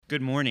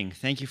Good morning.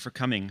 Thank you for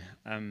coming.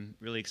 I'm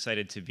really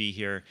excited to be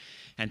here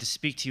and to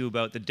speak to you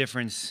about the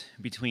difference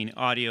between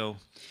audio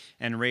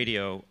and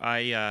radio.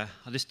 I'll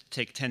just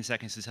take 10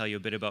 seconds to tell you a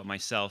bit about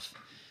myself.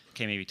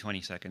 Okay, maybe 20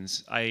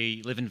 seconds.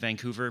 I live in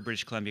Vancouver,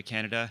 British Columbia,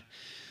 Canada,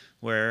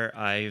 where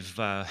I've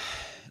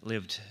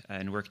lived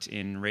and worked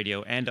in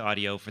radio and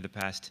audio for the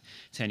past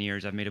 10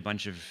 years. I've made a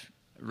bunch of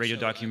radio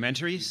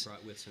documentaries. You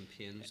brought with some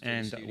pins to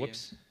and the studio.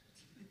 whoops.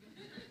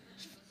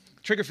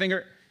 Trigger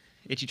finger.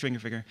 Itchy trigger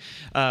finger.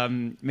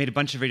 Made a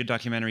bunch of radio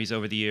documentaries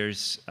over the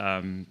years.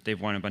 They've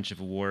won a bunch of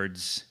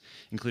awards,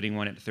 including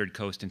one at Third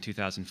Coast in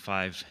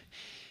 2005.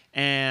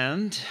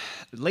 And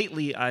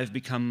lately, I've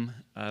become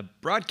a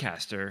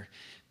broadcaster.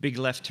 Big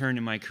left turn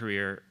in my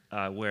career,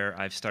 where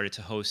I've started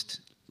to host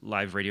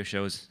live radio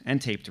shows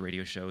and taped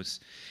radio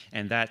shows.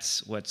 And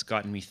that's what's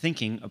gotten me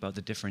thinking about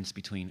the difference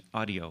between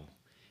audio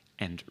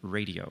and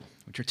radio,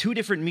 which are two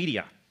different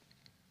media.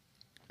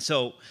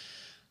 So,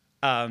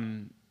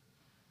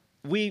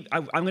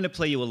 I'm going to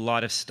play you a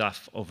lot of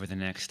stuff over the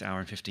next hour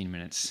and 15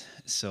 minutes,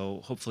 so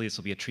hopefully this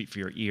will be a treat for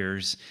your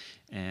ears.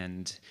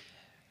 And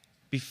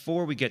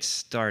before we get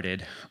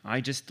started,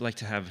 I'd just like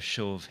to have a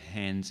show of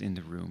hands in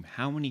the room.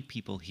 How many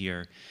people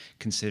here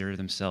consider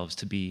themselves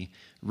to be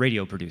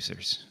radio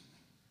producers?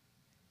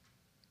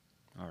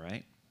 All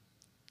right.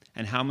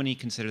 And how many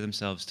consider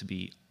themselves to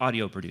be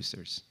audio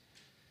producers?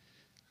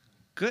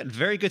 Good,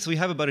 very good. So we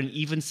have about an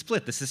even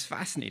split. This is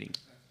fascinating.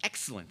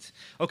 Excellent.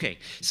 Okay,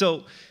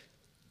 so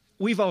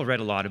we've all read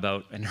a lot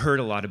about and heard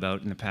a lot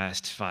about in the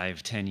past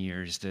 5-10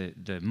 years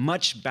the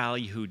much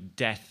ballyhooed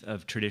death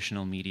of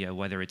traditional media,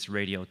 whether it's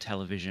radio,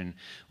 television,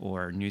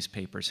 or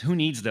newspapers. Who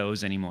needs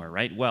those anymore,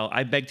 right? Well,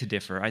 I beg to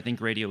differ. I think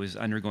radio is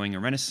undergoing a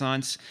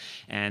renaissance,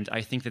 and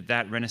I think that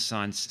that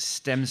renaissance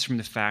stems from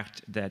the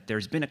fact that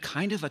there's been a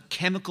kind of a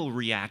chemical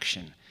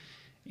reaction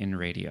in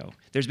radio.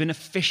 There's been a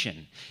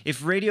fission.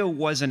 If radio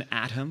was an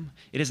atom,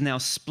 it is now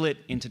split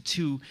into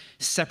two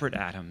separate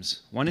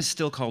atoms. One is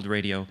still called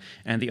radio,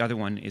 and the other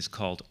one is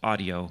called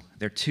audio.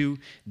 They're two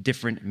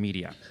different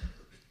media.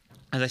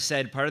 As I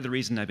said, part of the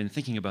reason I've been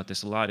thinking about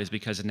this a lot is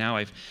because now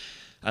I've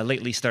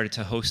lately started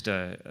to host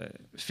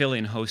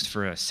fill-in host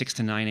for a 6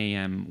 to 9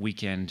 a.m.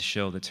 weekend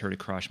show that's heard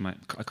across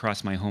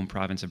my home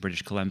province of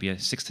British Columbia,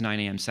 6 to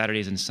 9 a.m.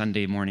 Saturdays and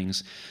Sunday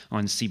mornings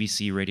on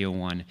CBC Radio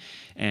 1.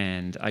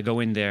 And I go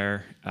in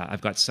there.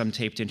 I've got some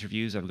taped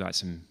interviews. I've got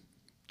some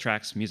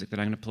tracks, music that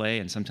I'm going to play,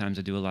 and sometimes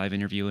I do a live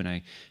interview, and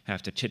I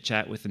have to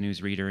chit-chat with the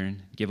newsreader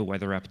and give a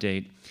weather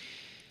update.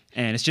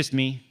 And it's just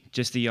me,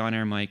 just the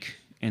on-air mic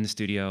in the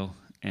studio,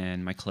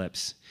 and my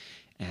clips.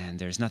 And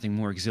there's nothing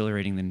more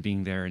exhilarating than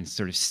being there and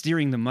sort of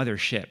steering the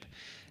mothership.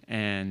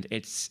 And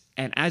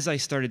as I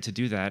started to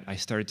do that, I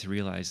started to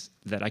realize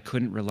that I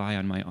couldn't rely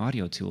on my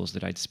audio tools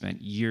that I'd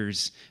spent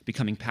years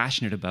becoming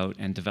passionate about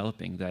and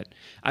developing, that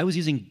I was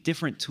using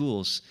different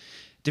tools,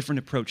 different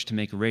approach to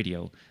make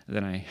radio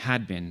than I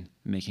had been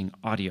making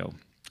audio.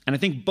 And I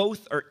think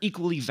both are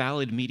equally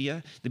valid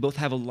media. They both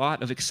have a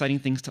lot of exciting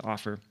things to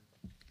offer.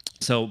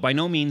 So by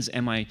no means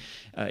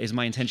is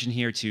my intention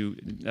here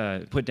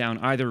to put down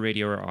either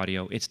radio or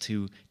audio. It's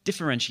to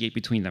differentiate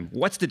between them.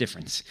 What's the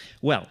difference?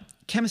 Well,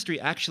 chemistry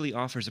actually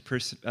offers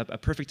a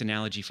perfect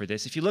analogy for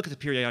this. If you look at the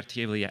periodic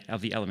table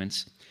of the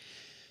elements,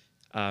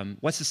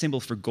 what's the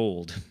symbol for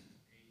gold?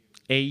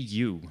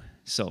 AU.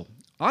 So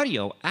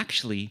audio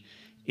actually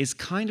is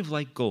kind of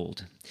like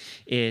gold.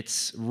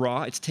 It's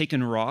raw. It's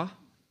taken raw.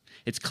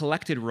 It's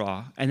collected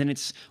raw. And then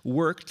it's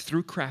worked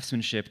through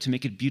craftsmanship to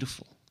make it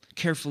beautiful,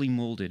 carefully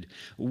molded.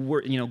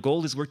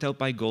 Gold is worked out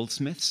by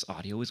goldsmiths.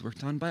 Audio is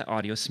worked on by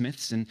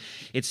audiosmiths, and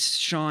it's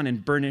shone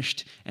and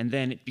burnished, and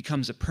then it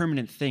becomes a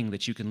permanent thing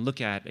that you can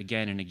look at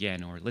again and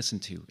again, or listen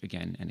to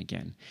again and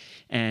again.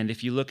 And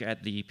if you look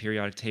at the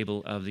periodic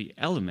table of the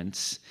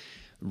elements,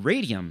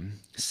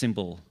 radium,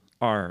 symbol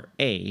Ra,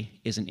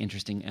 is an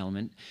interesting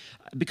element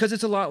because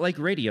it's a lot like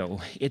radio.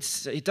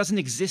 It doesn't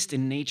exist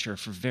in nature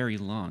for very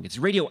long. It's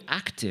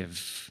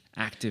radioactive,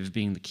 active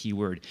being the key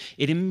word.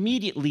 It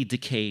immediately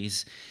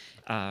decays,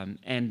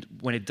 and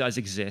when it does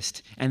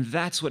exist, and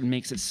that's what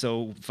makes it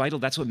so vital.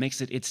 That's what makes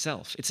it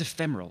itself. It's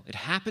ephemeral. It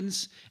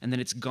happens, and then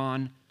it's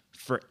gone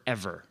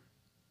forever.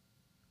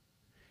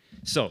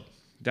 So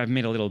I've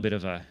made a little bit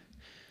of a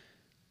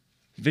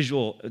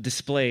visual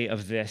display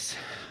of this.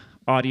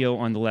 Audio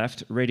on the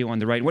left, radio on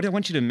the right. What I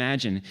want you to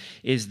imagine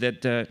is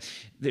that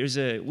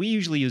we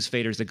usually use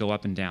faders that go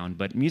up and down,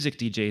 but music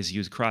DJs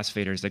use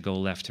crossfaders that go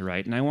left to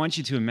right. And I want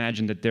you to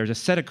imagine that there's a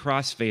set of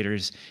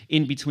crossfaders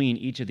in between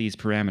each of these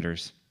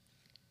parameters.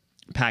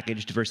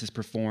 Packaged versus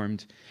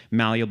performed,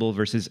 malleable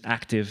versus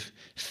active,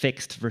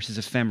 fixed versus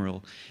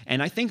ephemeral.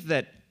 And I think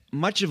that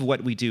much of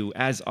what we do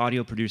as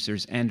audio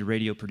producers and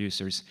radio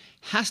producers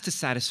has to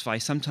satisfy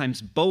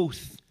sometimes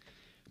both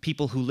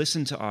people who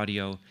listen to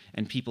audio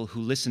and people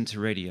who listen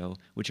to radio,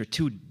 which are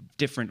two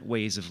different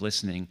ways of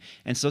listening.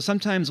 And so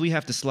sometimes we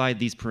have to slide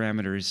these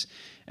parameters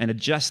and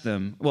adjust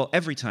them. Well,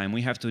 every time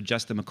we have to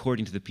adjust them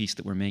according to the piece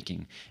that we're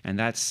making. And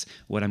that's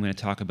what I'm going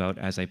to talk about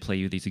as I play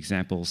you these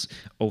examples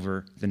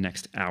over the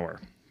next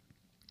hour.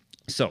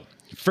 So,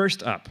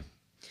 first up,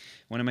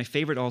 one of my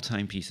favorite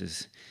all-time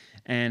pieces.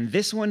 And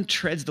this one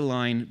treads the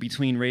line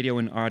between radio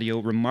and audio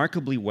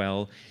remarkably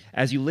well.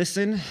 As you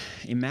listen,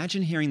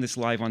 imagine hearing this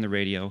live on the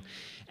radio,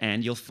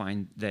 and you'll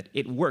find that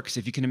it works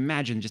if you can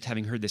imagine just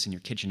having heard this in your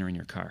kitchen or in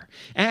your car.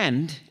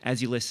 And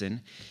as you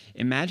listen,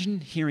 imagine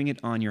hearing it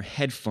on your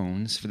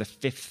headphones for the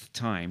 5th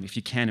time, if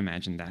you can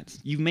imagine that.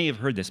 You may have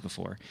heard this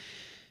before.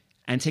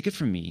 And take it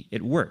from me,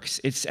 it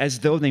works. It's as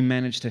though they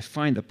managed to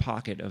find the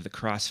pocket of the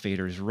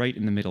crossfaders right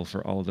in the middle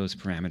for all of those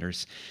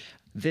parameters.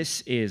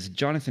 This is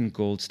Jonathan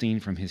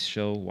Goldstein from his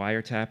show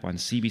Wiretap on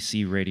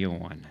CBC Radio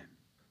 1.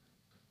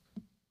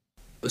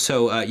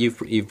 So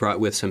you've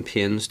brought with some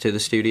pins to the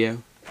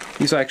studio?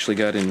 These I actually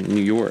got in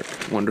New York.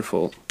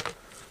 Wonderful,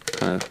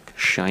 kind of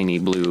shiny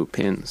blue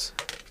pins.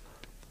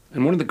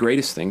 And one of the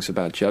greatest things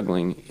about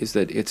juggling is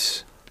that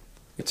it's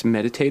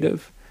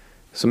meditative.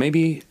 So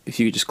maybe if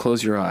you could just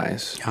close your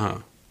eyes. Uh-huh.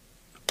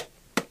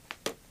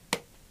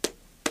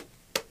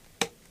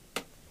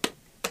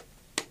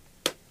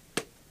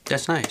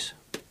 That's nice.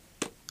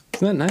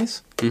 Isn't that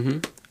nice?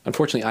 Mm-hmm.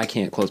 Unfortunately, I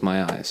can't close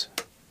my eyes.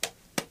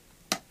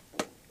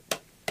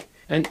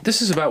 And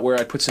this is about where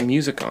I put some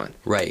music on.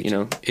 Right. You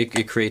know,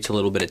 it creates a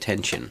little bit of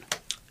tension.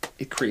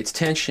 It creates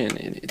tension,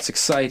 and it's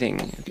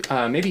exciting.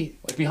 Maybe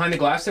like behind the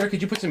glass there,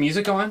 could you put some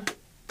music on?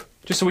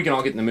 Just so we can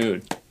all get in the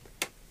mood.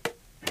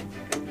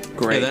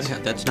 Great. Yeah,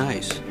 that's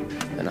nice.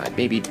 And I'd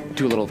maybe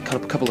do a little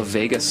couple of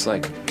Vegas,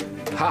 like,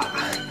 ha,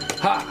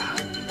 ha,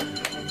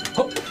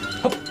 hop,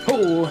 hop,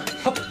 ho,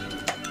 hop,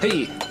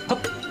 hey,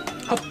 hop,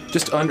 hop,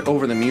 just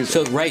over the music.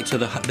 So right, so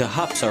the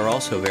hops are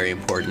also very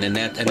important, and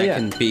that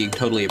can be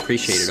totally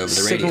appreciated over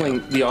the radio.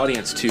 Signaling the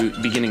audience to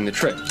beginning the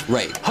trick.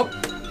 Right. Hop.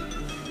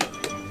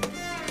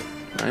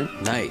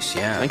 Right. Nice.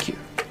 Yeah. Thank you.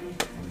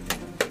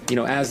 You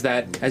know, as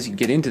you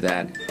get into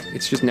that,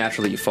 it's just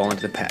natural that you fall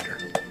into the patter.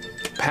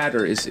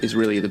 Patter is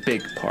really the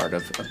big part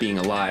of being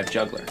a live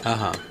juggler.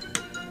 Uh-huh.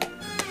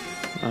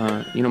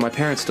 You know, my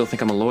parents still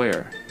think I'm a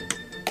lawyer.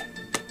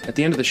 At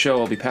the end of the show,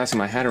 I'll be passing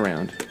my hat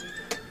around.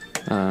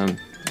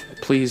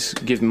 Please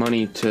give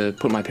money to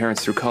put my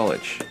parents through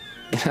college.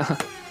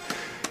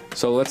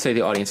 So let's say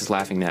the audience is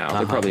laughing now.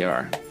 Uh-huh. They probably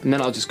are. And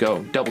then I'll just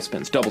go double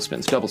spins, double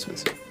spins, double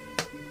spins.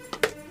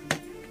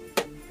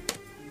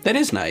 That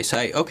is nice.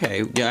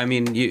 Okay. Yeah. I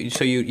mean,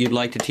 you'd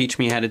like to teach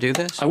me how to do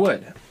this? I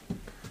would.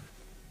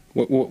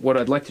 What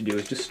I'd like to do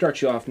is just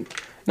start you off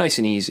nice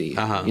and easy.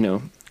 Uh-huh. You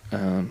know,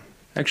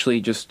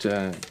 actually just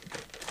even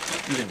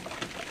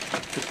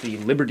took the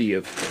liberty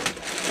of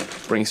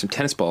bringing some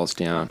tennis balls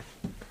down.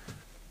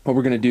 What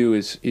we're going to do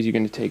is you're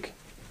going to take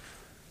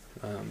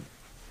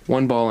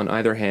one ball in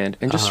either hand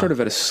and just sort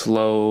of at a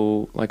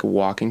slow, like a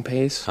walking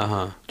pace,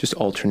 just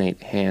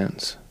alternate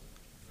hands.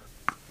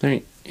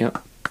 Yeah,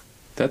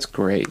 that's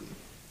great.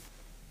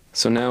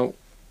 So now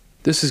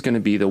this is going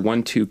to be the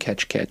 1-2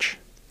 catch catch.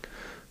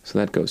 So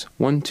that goes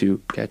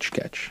 1-2 catch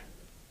catch.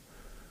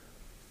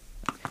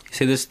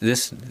 See this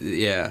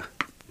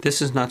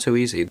is not so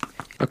easy.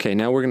 Okay,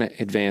 now we're going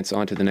to advance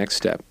on to the next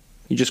step.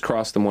 You just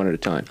cross them one at a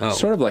time. Oh.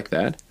 Sort of like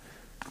that.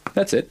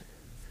 That's it.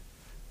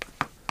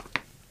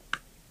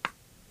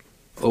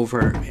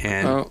 Over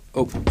and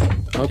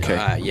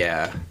okay.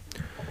 Yeah.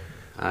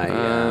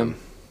 All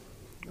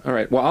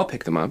right. Well, I'll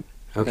pick them up.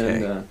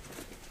 Okay.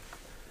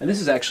 And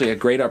this is actually a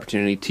great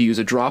opportunity to use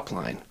a drop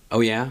line. Oh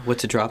yeah,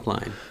 what's a drop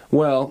line?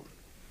 Well,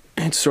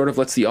 it sort of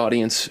lets the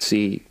audience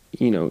see,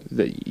 you know,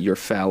 that you're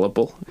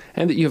fallible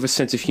and that you have a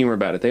sense of humor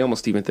about it. They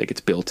almost even think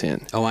it's built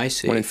in. Oh, I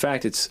see. When in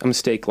fact it's a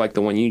mistake like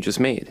the one you just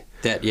made.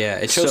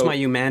 It shows my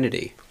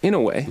humanity. In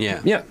a way.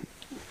 Yeah. Yeah.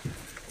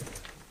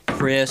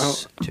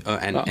 Chris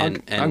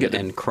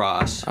and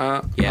cross.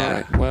 Yeah. All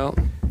right. Well,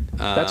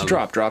 that's a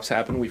drop. Drops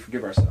happen. We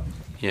forgive ourselves.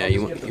 Yeah,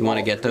 you want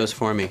to get those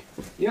for me?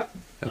 Yeah.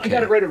 Okay. I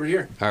got it right over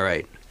here. All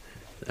right.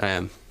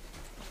 I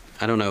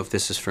don't know if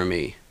this is for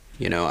me.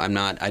 You know,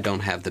 I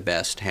don't have the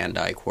best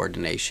hand-eye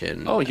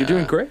coordination. Oh, you're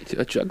doing great.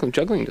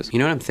 Juggling does. You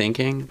know what I'm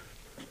thinking?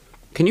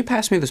 Can you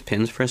pass me those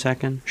pins for a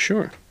second?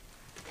 Sure.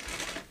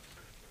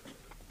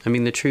 I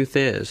mean, the truth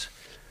is,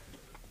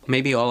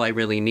 maybe all I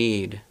really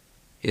need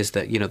is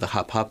the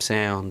hop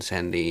sounds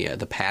and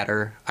the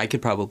patter. I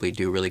could probably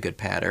do really good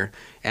patter,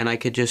 and I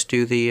could just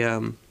do the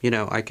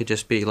I could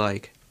just be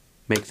like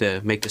make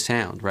the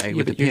sound right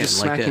with the pin you're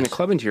just like smacking this. the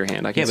club into your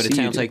hand. I can but see it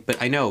sounds you like.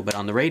 But I know. But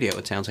on the radio,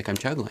 it sounds like I'm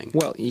juggling.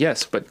 Well,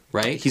 yes, but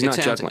right? He's not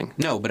juggling.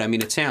 No, but I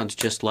mean, it sounds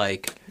just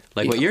like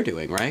what you're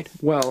doing, right?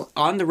 Well,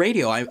 on the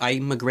radio,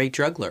 I'm a great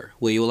juggler.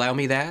 Will you allow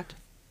me that?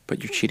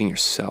 But you're cheating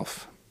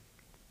yourself.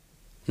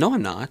 No,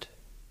 I'm not.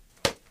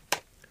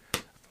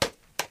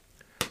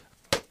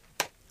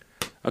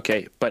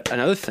 Okay, but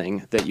another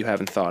thing that you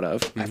haven't thought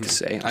of, I have to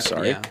say, I'm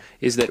sorry,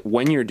 is that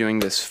when you're doing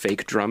this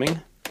fake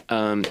drumming,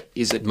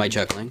 is it my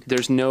juggling?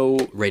 There's no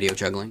radio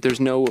juggling.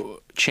 There's no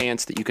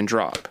chance that you can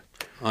drop.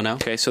 Oh no.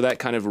 Okay, so that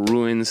kind of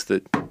ruins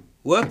the.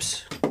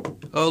 Whoops!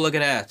 Oh, look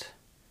at that.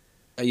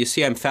 You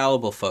see, I'm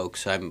fallible,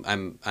 folks. I'm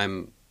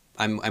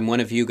one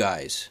of you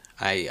guys.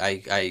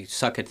 I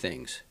suck at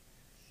things.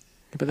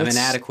 But I'm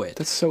inadequate.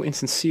 That's so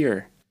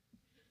insincere.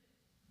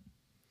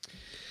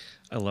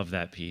 I love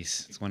that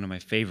piece. It's one of my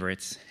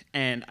favorites.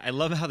 And I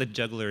love how the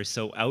juggler is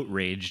so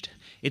outraged.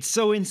 It's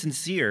so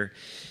insincere.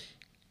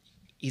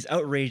 He's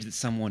outraged that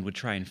someone would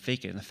try and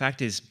fake it. And the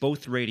fact is,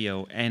 both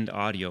radio and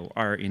audio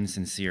are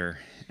insincere.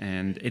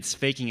 And it's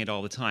faking it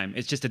all the time.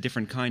 It's just a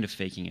different kind of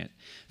faking it.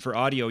 For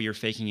audio, you're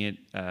faking it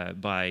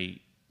by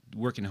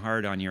working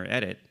hard on your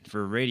edit.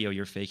 For radio,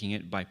 you're faking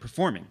it by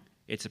performing.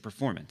 It's a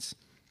performance.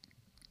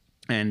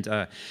 And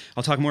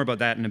I'll talk more about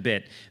that in a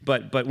bit.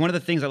 But one of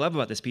the things I love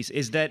about this piece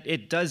is that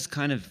it does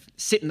kind of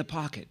sit in the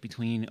pocket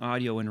between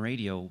audio and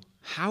radio.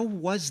 How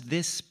was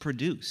this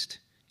produced?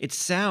 It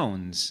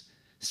sounds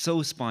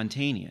so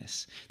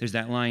spontaneous. There's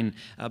that line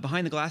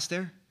behind the glass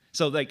there.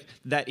 So like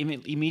that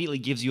immediately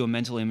gives you a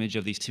mental image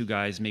of these two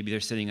guys. Maybe they're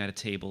sitting at a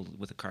table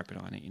with a carpet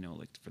on it,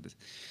 like for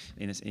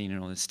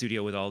the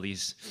studio with all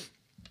these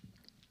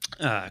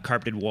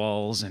carpeted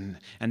walls, and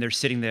they're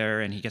sitting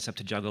there, and he gets up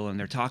to juggle, and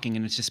they're talking,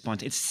 and it's just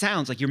spontaneous. It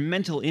sounds like your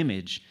mental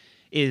image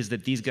is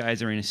that these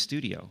guys are in a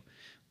studio.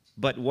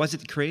 But was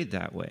it created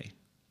that way?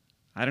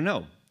 I don't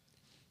know.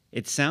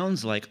 It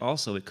sounds like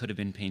also it could have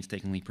been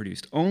painstakingly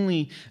produced.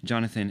 Only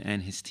Jonathan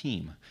and his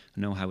team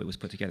know how it was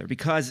put together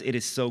because it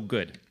is so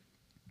good.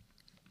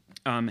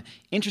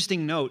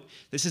 Interesting note,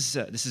 this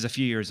is a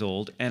few years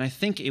old, and I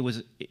think it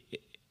was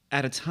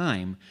at a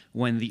time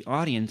when the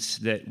audience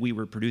that we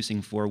were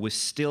producing for was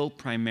still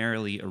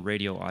primarily a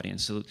radio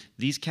audience. So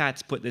these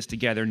cats put this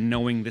together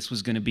knowing this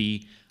was going to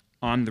be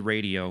on the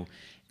radio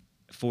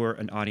for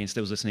an audience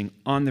that was listening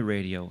on the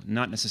radio,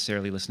 not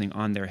necessarily listening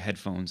on their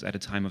headphones at a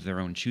time of their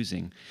own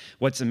choosing.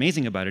 What's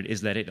amazing about it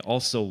is that it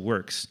also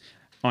works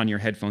on your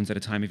headphones at a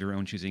time of your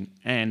own choosing,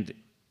 and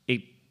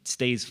it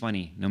stays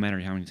funny no matter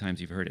how many times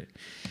you've heard it.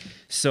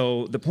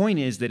 So the point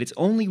is that it's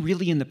only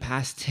really in the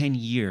past 10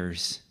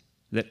 years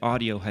that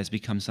audio has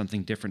become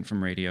something different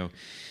from radio.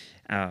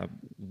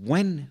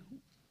 When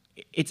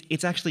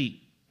it's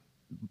actually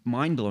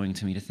mind-blowing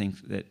to me to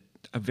think that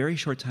a very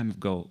short time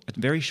ago,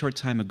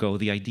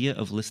 the idea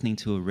of listening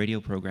to a radio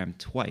program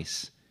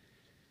twice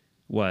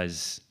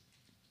was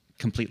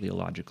completely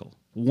illogical.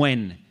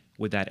 When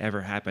would that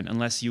ever happen?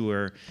 Unless you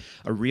were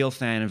a real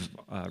fan of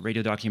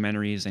radio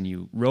documentaries and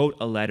you wrote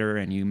a letter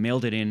and you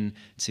mailed it in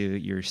to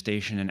your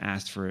station and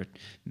asked for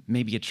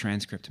maybe a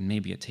transcript and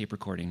maybe a tape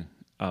recording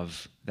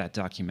of that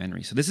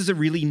documentary. So this is a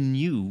really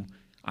new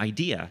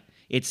idea.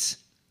 It's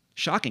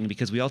shocking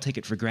because we all take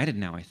it for granted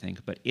now, I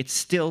think, but it's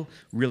still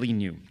really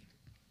new.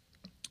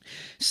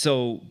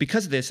 So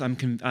because of this, I'm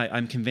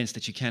convinced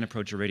that you can't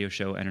approach a radio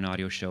show and an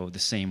audio show the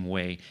same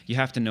way. You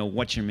have to know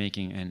what you're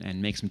making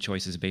and make some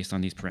choices based on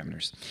these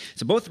parameters.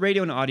 So both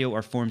radio and audio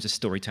are forms of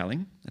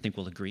storytelling. I think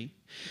we'll agree.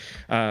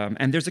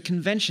 And there's a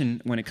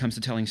convention when it comes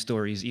to telling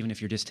stories, even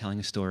if you're just telling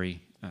a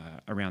story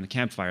around the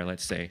campfire,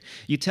 let's say.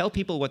 You tell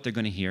people what they're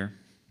going to hear.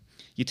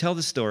 You tell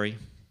the story,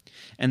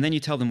 and then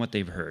you tell them what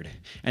they've heard.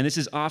 And this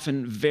is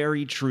often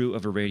very true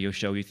of a radio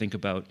show. You think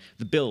about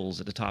the bills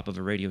at the top of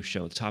a radio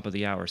show, at the top of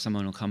the hour.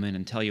 Someone will come in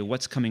and tell you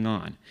what's coming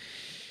on.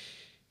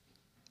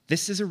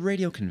 This is a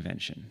radio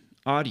convention.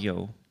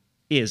 Audio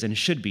is and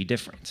should be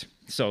different.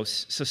 So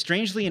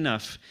strangely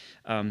enough,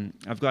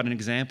 I've got an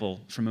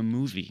example from a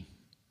movie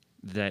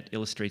that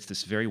illustrates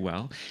this very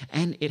well.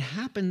 And it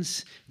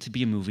happens to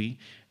be a movie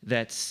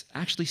that's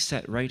actually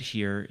set right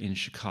here in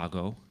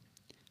Chicago.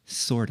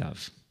 Sort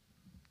of.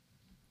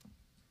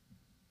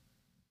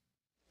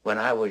 When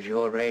I was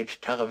your age,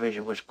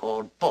 television was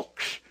called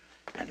books,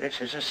 and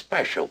this is a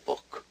special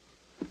book.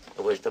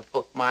 It was the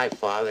book my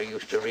father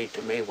used to read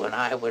to me when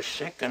I was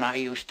sick, and I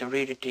used to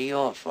read it to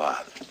your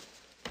father.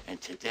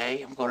 And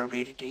today, I'm going to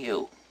read it to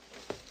you.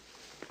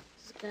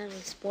 Has it got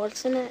any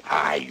sports in it?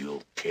 Are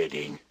you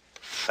kidding?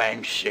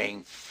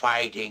 Fencing,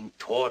 fighting,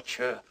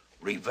 torture,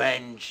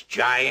 revenge,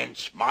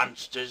 giants,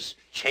 monsters,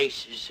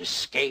 chases,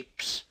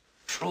 escapes,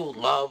 true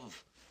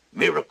love,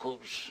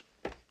 miracles.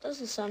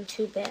 Doesn't sound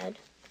too bad.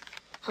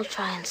 I'll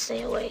try and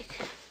stay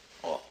awake.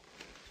 Oh,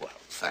 well,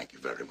 thank you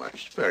very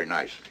much. It's very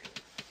nice of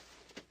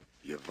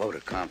you. Your vote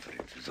of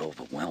confidence is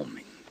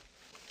overwhelming.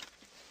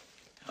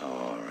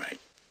 All right.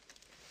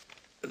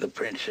 The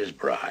Prince's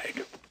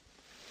Bride.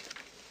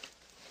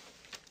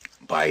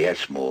 By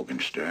S.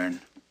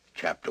 Morgenstern,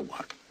 Chapter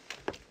 1.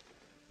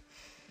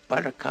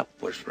 Buttercup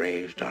was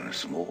raised on a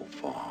small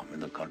farm in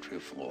the country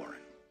of Florida.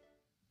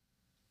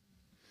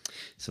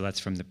 So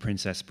that's from The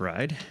Princess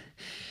Bride.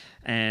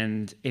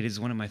 And it is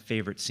one of my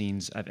favorite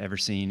scenes I've ever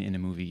seen in a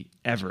movie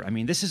ever. I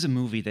mean, this is a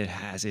movie that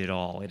has it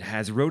all. It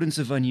has rodents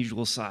of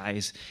unusual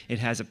size. It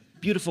has a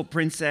beautiful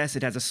princess.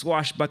 It has a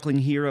swashbuckling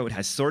hero. It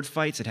has sword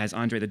fights. It has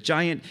Andre the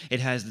Giant. It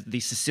has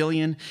the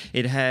Sicilian.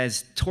 It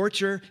has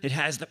torture. It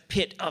has the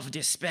pit of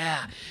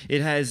despair.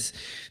 It has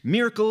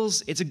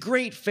miracles. It's a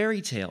great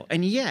fairy tale.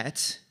 And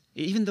yet,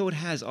 even though it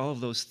has all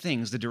of those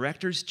things, the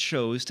directors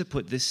chose to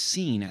put this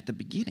scene at the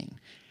beginning.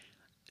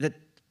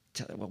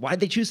 Why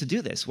did they choose to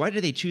do this? Why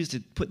did they choose to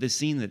put this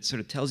scene that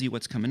sort of tells you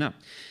what's coming up?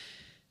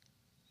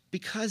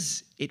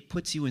 Because it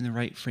puts you in the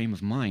right frame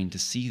of mind to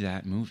see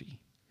that movie.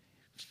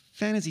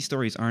 Fantasy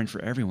stories aren't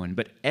for everyone,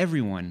 but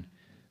everyone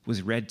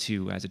was read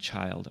to as a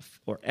child,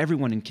 or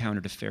everyone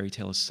encountered a fairy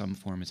tale of some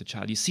form as a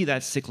child. You see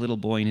that sick little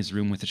boy in his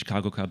room with the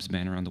Chicago Cubs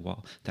banner on the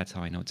wall. That's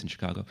how I know it's in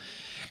Chicago.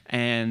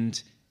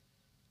 And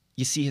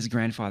you see his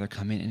grandfather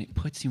come in, and it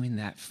puts you in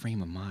that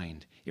frame of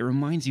mind. It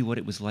reminds you what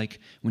it was like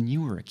when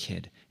you were a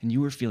kid, and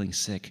you were feeling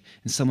sick,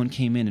 and someone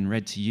came in and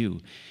read to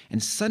you.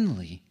 And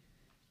suddenly,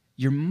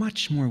 you're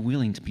much more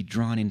willing to be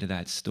drawn into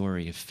that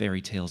story of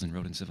fairy tales and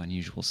rodents of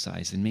unusual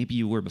size than maybe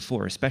you were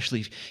before,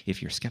 especially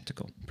if you're a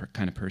skeptical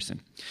kind of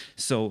person.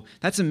 So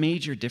that's a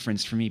major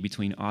difference for me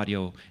between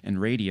audio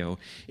and radio,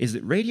 is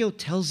that radio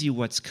tells you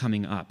what's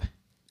coming up.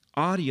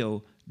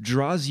 Audio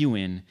draws you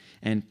in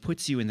and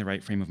puts you in the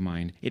right frame of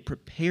mind. It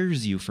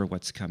prepares you for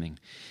what's coming.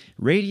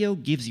 Radio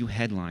gives you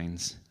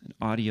headlines, and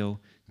audio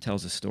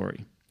tells a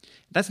story.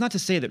 That's not to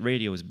say that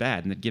radio is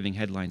bad and that giving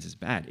headlines is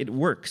bad. It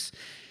works.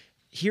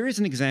 Here is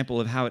an example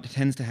of how it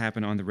tends to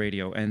happen on the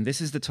radio, and this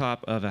is the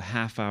top of a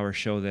half-hour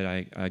show that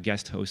I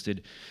guest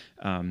hosted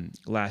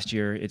last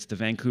year. It's the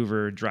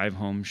Vancouver Drive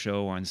Home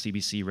show on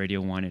CBC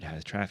Radio 1. It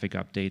has traffic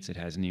updates, it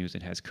has news,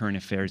 it has current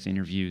affairs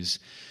interviews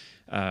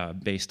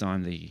based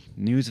on the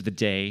news of the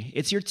day.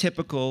 It's your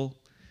typical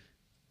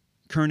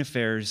current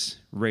affairs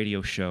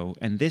radio show,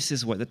 and this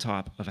is what the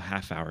top of a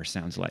half-hour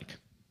sounds like.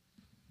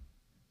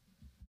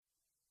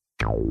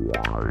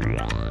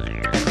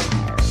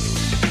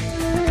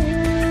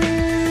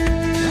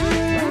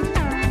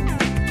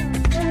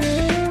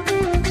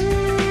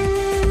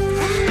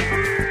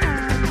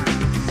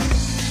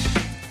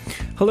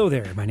 Hello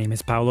there, my name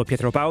is Paolo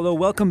Pietro Paolo.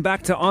 Welcome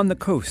back to On the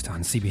Coast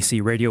on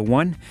CBC Radio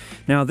 1.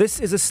 Now, this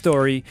is a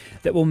story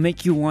that will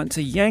make you want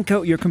to yank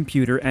out your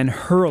computer and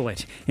hurl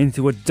it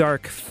into a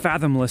dark,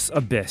 fathomless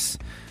abyss.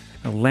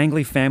 The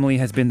Langley family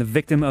has been the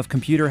victim of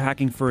computer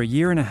hacking for a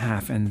year and a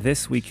half, and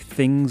this week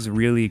things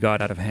really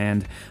got out of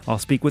hand. I'll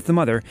speak with the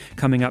mother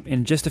coming up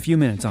in just a few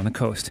minutes on the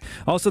coast.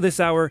 Also this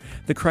hour,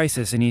 the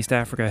crisis in East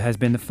Africa has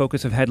been the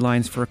focus of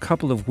headlines for a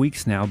couple of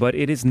weeks now, but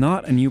it is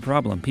not a new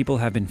problem. People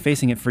have been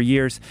facing it for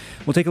years.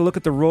 We'll take a look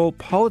at the role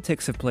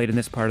politics have played in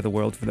this part of the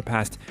world for the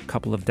past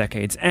couple of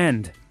decades.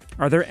 And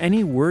are there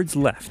any words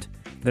left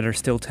that are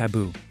still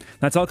taboo?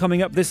 That's all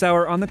coming up this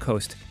hour on the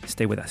coast.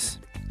 Stay with us.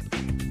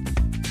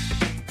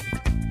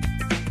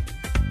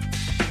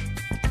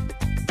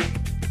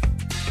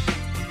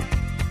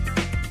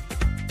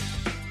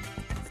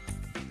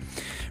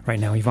 Right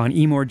now, Yvonne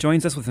Emore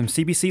joins us with some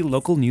CBC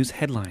local news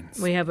headlines.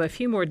 We have a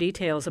few more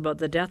details about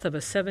the death of a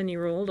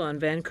 7-year-old on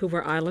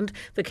Vancouver Island.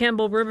 The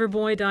Campbell River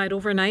boy died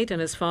overnight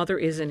and his father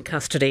is in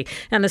custody.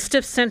 And a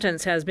stiff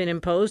sentence has been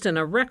imposed in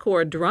a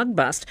record drug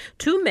bust.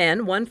 2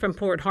 men, one from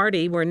Port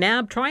Hardy, were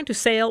nabbed trying to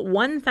sail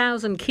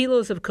 1,000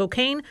 kilos of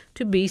cocaine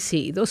to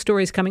BC. Those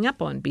stories coming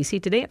up on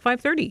BC Today at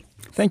 5:30.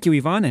 Thank you,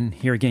 Yvonne. And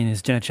here again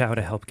is Jenna Chow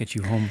to help get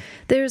you home.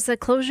 There's a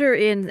closure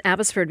in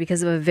Abbotsford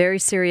because of a very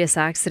serious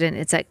accident.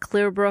 It's at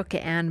Clearbrook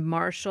and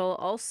Marshall.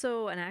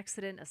 Also an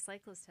accident, a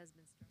cyclist has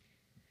been...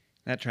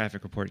 That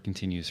traffic report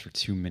continues for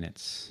 2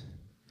 minutes.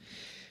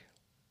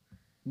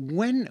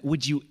 When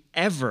would you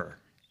ever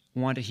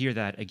want to hear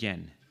that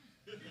again?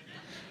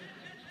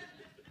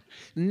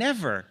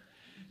 Never.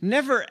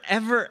 Never,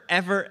 ever,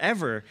 ever,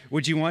 ever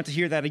would you want to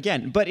hear that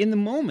again. But in the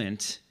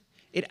moment,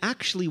 it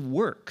actually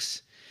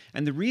works.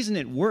 And the reason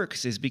it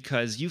works is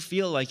because you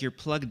feel like you're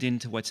plugged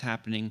into what's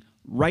happening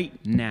right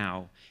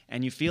now.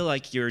 And you feel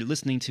like you're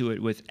listening to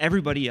it with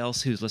everybody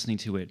else who's listening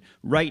to it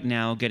right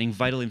now, getting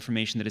vital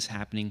information that is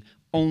happening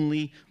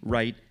only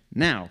right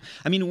now.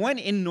 I mean, when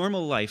in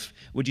normal life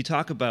would you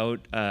talk about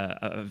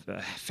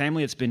a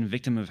family that's been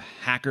victim of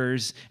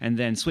hackers and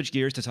then switch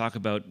gears to talk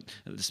about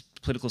this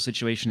political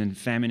situation and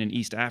famine in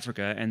East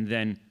Africa, and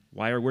then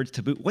why are words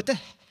taboo? What the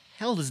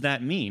hell does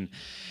that mean?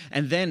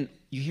 And then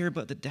you hear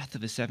about the death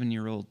of a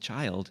 7-year-old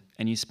child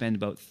and you spend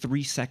about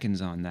 3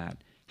 seconds on that.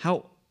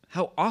 How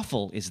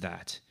awful is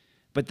that?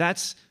 But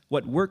that's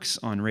what works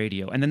on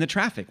radio. And then the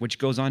traffic, which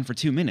goes on for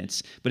 2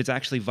 minutes, but it's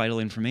actually vital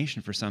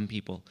information for some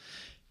people.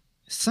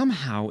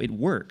 Somehow it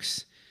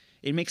works.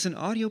 It makes an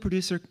audio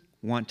producer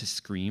want to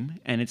scream,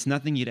 and it's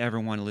nothing you'd ever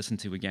want to listen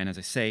to again, as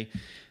I say.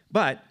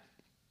 But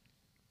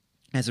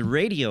as a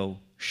radio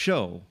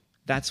show,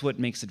 that's what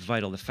makes it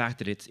vital, the fact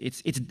that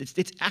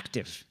it's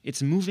active,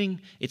 it's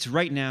moving, it's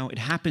right now, it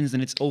happens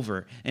and it's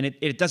over. And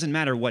it doesn't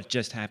matter what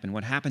just happened.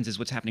 What happens is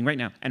what's happening right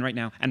now, and right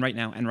now, and right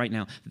now, and right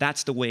now.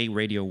 That's the way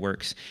radio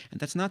works. And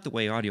that's not the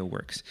way audio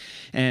works.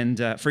 And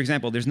for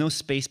example, there's no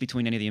space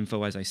between any of the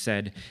info, as I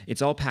said.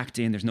 It's all packed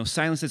in. There's no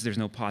silences, there's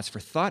no pause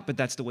for thought, but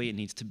that's the way it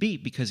needs to be,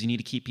 because you need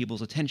to keep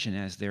people's attention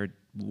as they're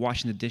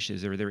washing the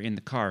dishes or they're in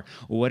the car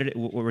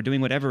or doing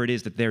whatever it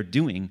is that they're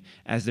doing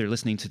as they're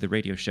listening to the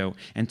radio show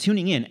and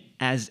tuning in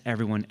as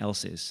everyone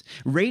else is.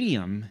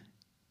 Radium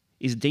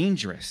is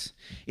dangerous.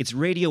 It's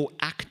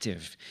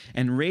radioactive,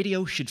 and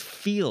radio should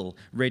feel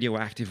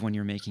radioactive when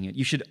you're making it.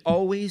 You should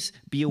always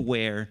be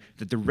aware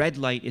that the red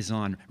light is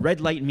on. Red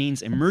light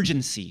means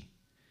emergency.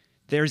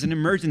 There's an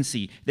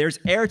emergency. There's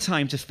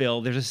airtime to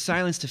fill. There's a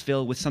silence to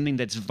fill with something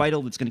that's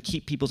vital, that's going to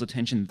keep people's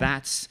attention.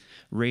 That's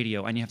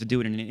radio, and you have to do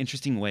it in an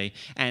interesting way,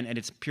 and at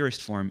its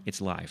purest form, it's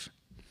live.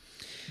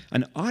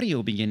 An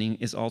audio beginning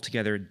is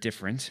altogether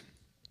different.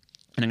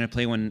 And I'm going to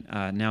play one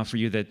now for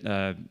you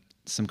that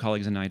some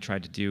colleagues and I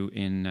tried to do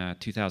in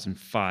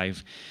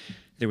 2005.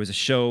 There was a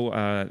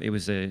show, it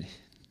was a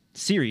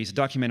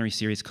documentary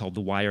series called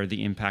The Wire,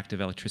 The Impact of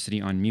Electricity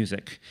on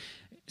Music.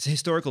 It's a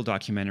historical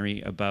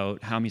documentary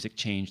about how music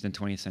changed in the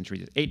 20th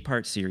century. It's an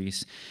 8-part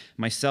series.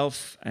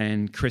 Myself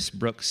and Chris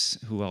Brooks,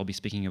 who I'll be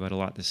speaking about a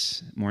lot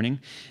this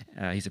morning,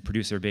 he's a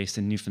producer based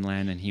in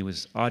Newfoundland, and he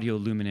was audio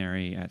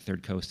luminary at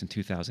Third Coast in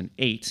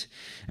 2008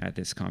 at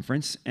this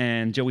conference.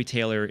 And Joey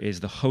Taylor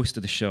is the host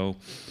of the show.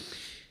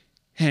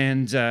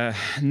 And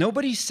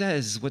nobody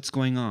says what's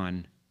going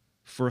on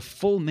for a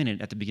full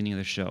minute at the beginning of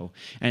the show.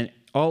 And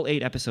all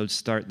 8 episodes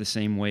start the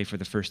same way for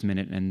the first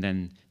minute, and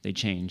then they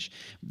change.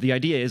 The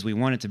idea is we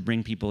wanted to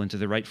bring people into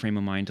the right frame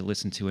of mind to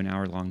listen to an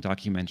hour-long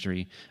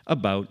documentary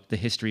about the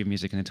history of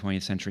music in the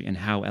 20th century and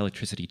how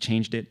electricity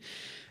changed it.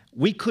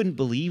 We couldn't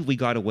believe we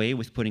got away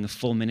with putting a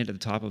full minute at the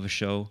top of a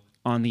show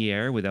on the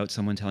air without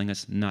someone telling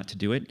us not to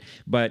do it,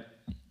 but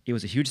it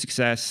was a huge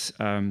success.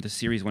 The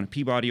series won a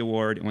Peabody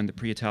Award, it won the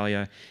Prix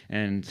Italia,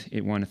 and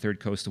it won a Third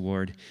Coast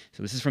Award.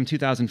 So this is from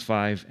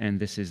 2005, and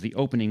this is the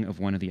opening of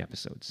one of the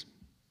episodes.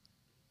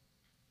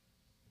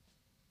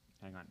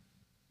 Hang on.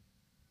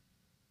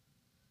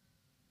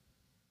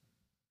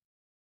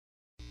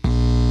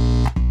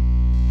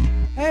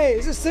 Hey,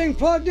 is this thing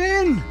plugged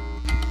in?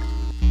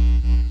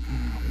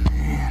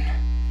 Man.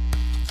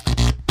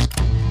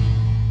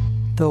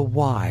 The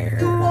Wire.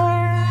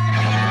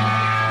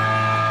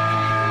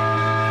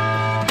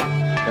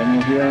 Can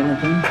you hear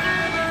anything?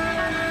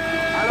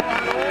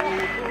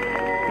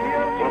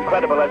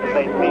 Incredible as it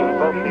may seem,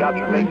 both the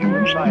observation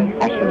and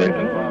science.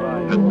 Oscillator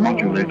and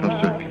modulator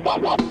circuit.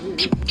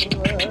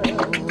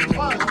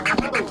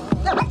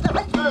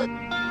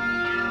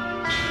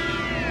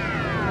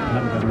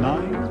 Number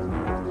 9.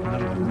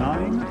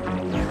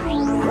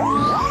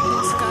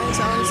 The skies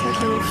always have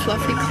little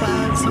fluffy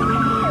clouds.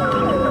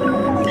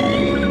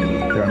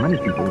 There are many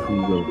people who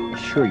will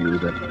assure you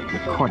that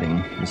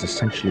recording is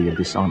essentially a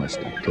dishonest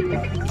activity.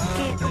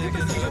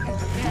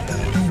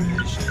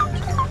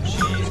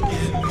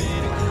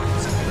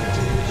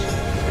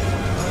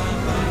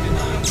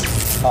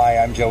 Hi,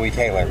 I'm Joey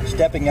Taylor,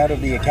 stepping out of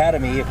the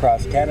Academy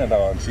across Canada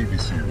on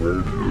CBC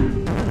Radio.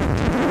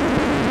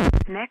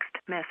 Next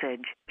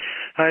message.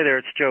 Hi there,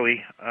 it's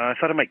Joey. I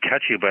thought I might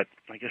catch you, but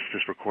I guess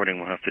this recording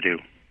will have to do.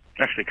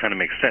 Actually, it kind of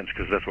makes sense,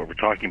 because that's what we're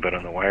talking about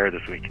on The Wire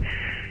this week.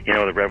 You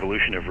know, the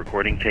revolution of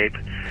recording tape.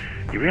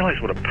 You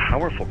realize what a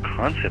powerful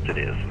concept it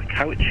is, like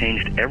how it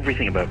changed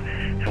everything about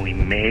how we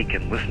make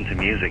and listen to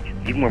music,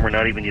 even when we're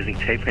not even using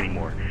tape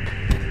anymore.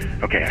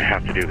 Okay, I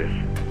have to do this.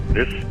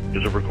 This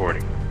is a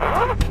recording.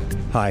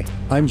 Hi,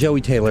 I'm Joey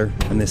Taylor,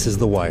 and this is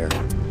The Wire.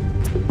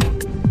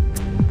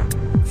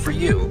 For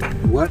you,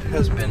 what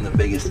has been the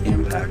biggest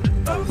impact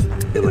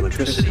of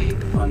electricity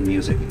on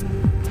music?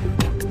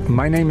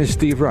 My name is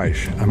Steve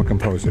Reich. I'm a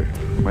composer.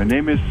 My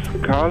name is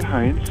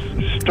Karl-Heinz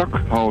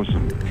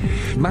Stockhausen.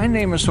 My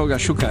name is Holger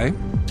Schukai.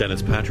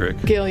 Dennis Patrick.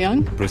 Gail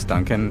Young. Bruce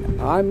Duncan.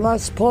 I'm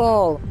Les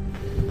Paul.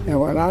 And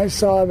when I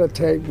saw the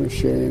tape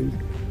machine,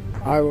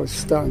 I was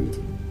stunned.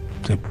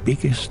 The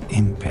biggest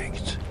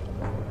impact.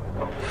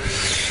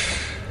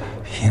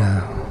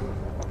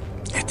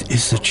 It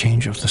is the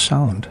change of the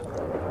sound.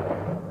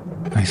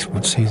 I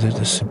would say that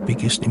is the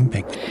biggest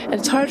impact. And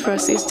it's hard for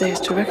us these days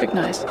to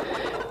recognize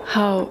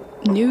how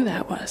new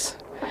that was,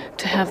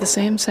 to have the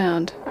same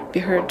sound be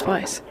heard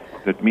twice.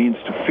 That means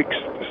to fix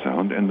the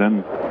sound and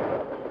then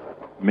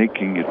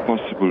making it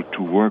possible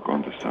to work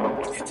on the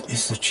sound. It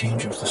is the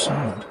change of the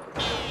sound.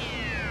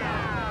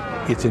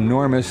 It's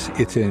enormous.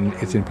 It's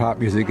in pop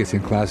music. It's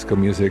in classical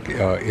music.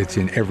 It's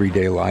in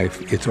everyday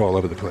life. It's all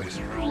over the place.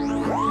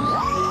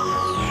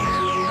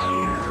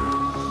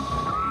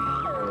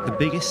 The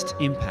biggest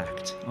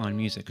impact on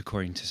music,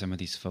 according to some of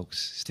these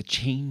folks, is the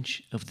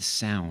change of the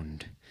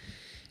sound.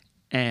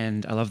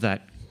 And I love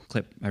that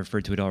clip. I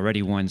referred to it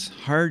already once.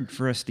 Hard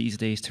for us these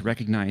days to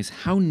recognize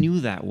how new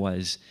that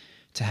was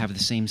to have the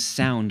same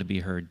sound be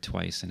heard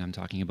twice. And I'm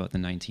talking about the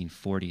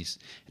 1940s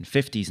and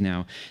 50s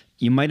now.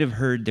 You might have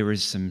heard there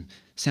was some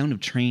sound of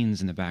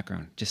trains in the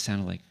background. Just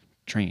sounded like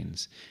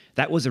trains.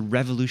 That was a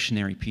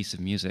revolutionary piece of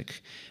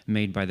music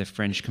made by the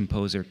French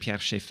composer Pierre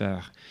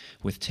Schaeffer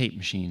with tape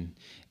machine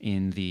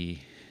in the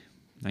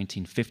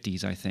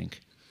 1950s, I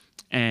think.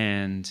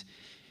 And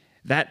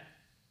that,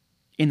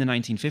 in the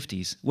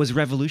 1950s, was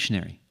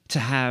revolutionary, to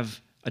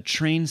have a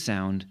train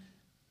sound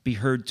be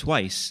heard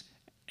twice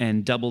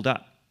and doubled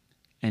up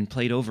and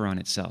played over on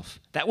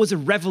itself. That was a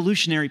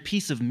revolutionary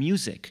piece of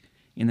music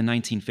in the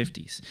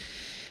 1950s.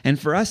 And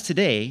for us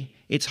today,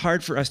 it's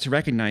hard for us to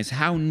recognize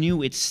how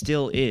new it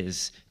still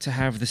is to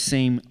have the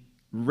same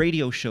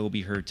radio show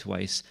be heard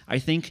twice. I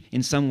think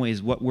in some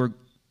ways what we're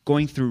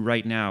going through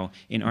right now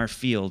in our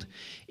field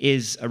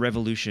is a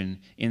revolution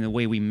in the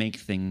way we make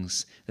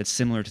things that's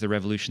similar to the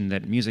revolution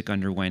that music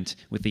underwent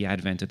with the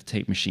advent of the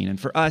tape machine. And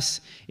for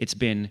us, it's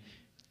been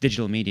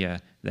digital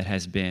media that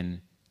has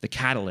been the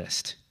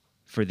catalyst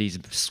for these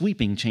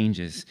sweeping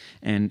changes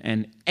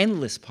and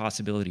endless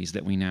possibilities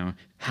that we now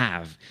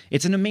have.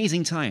 It's an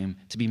amazing time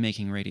to be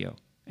making radio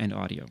and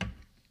audio.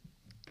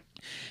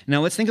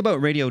 Now let's think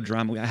about radio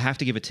drama. I have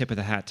to give a tip of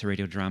the hat to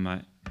radio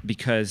drama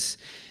because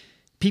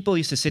people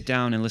used to sit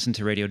down and listen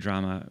to radio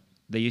drama.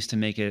 They used to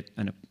make it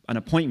an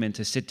appointment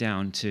to sit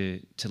down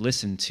to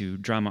listen to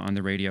drama on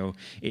the radio.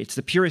 It's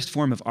the purest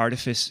form of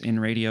artifice in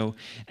radio,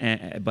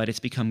 but it's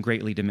become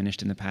greatly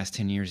diminished in the past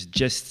 10 years.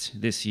 Just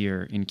this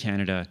year in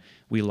Canada,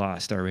 we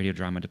lost our radio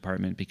drama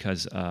department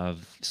because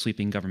of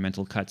sweeping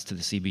governmental cuts to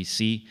the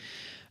CBC.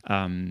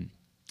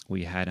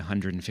 We had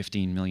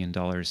 $115 million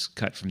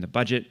cut from the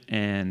budget,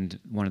 and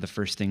one of the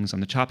first things on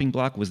the chopping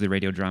block was the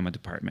radio drama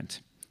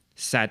department.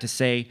 Sad to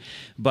say,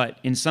 but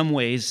in some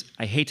ways,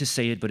 I hate to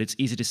say it, but it's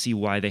easy to see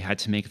why they had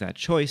to make that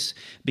choice,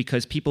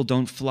 because people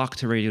don't flock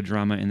to radio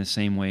drama in the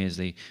same way as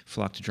they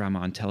flock to drama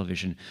on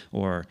television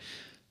or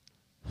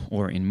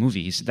in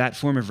movies. That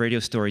form of radio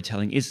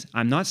storytelling is,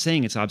 I'm not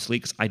saying it's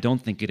obsolete, because I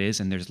don't think it is,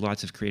 and there's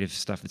lots of creative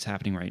stuff that's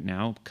happening right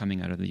now,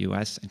 coming out of the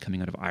US and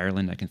coming out of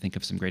Ireland. I can think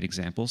of some great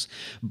examples,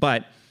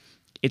 but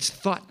it's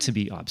thought to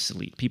be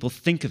obsolete. People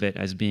think of it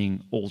as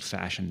being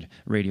old-fashioned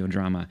radio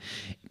drama,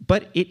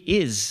 but it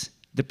is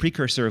the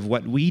precursor of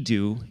what we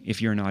do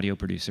if you're an audio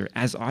producer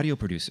as audio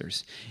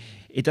producers.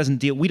 We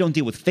don't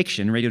deal with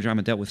fiction. Radio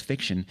drama dealt with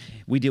fiction.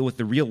 We deal with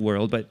the real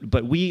world,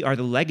 but we are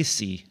the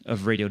legacy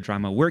of radio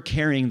drama. We're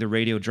carrying the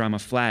radio drama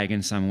flag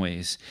in some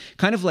ways,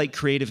 kind of like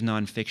creative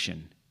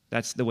nonfiction.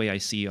 That's the way I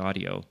see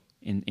audio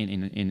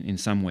in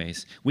some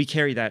ways. We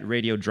carry that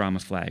radio drama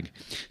flag.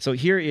 So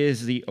here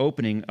is the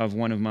opening of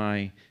one of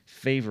my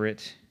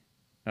favorite.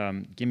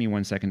 Give me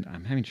 1 second.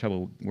 I'm having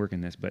trouble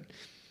working this, but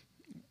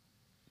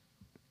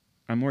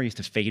I'm more used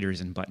to faders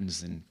and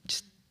buttons and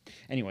just...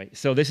 Anyway,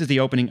 so this is the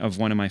opening of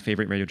one of my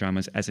favorite radio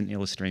dramas as an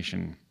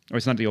illustration. Or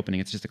it's not the opening,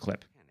 it's just a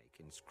clip.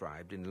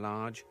 Inscribed in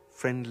large,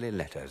 friendly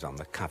letters on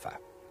the cover.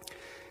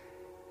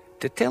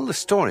 To tell the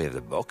story of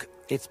the book,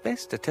 it's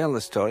best to tell the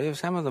story of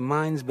some of the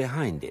minds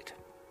behind it.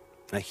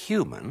 A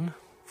human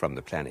from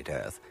the planet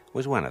Earth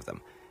was one of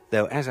them,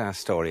 though as our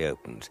story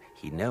opens,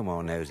 he no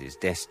more knows his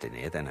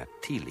destiny than a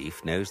tea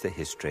leaf knows the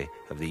history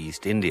of the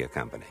East India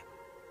Company.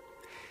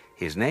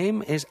 His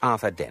name is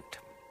Arthur Dent.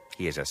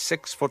 He is a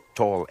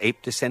 6-foot-tall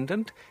ape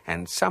descendant,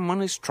 and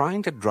someone is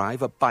trying to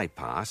drive a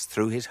bypass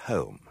through his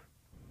home.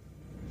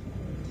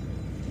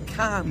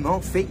 Come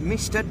off it,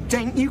 Mr.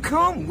 Dent. You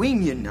can't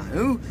win, you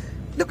know.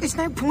 Look, there's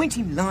no point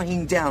in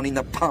lying down in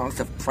the path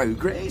of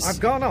progress. I've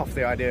gone off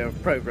the idea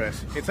of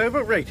progress. It's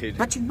overrated.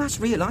 But you must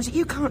realise that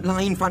you can't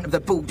lie in front of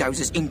the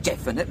bulldozers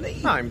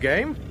indefinitely. I'm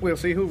game. We'll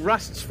see who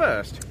rusts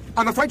first.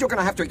 I'm afraid you're going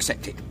to have to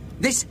accept it.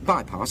 This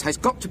bypass has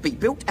got to be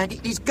built, and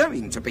it is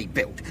going to be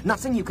built.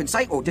 Nothing you can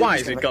say or do... Why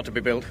has it got to be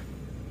built?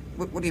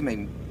 What do you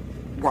mean,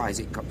 why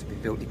has it got to be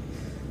built?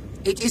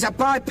 It is a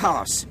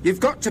bypass. You've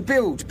got to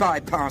build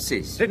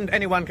bypasses. Didn't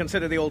anyone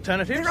consider the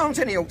alternatives? There aren't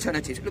any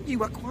alternatives. Look,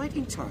 you are quite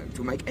entitled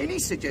to make any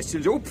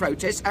suggestions or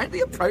protests at the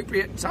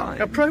appropriate time.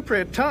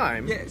 Appropriate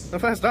time? Yes. The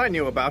first I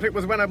knew about it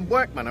was when a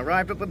workman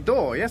arrived at the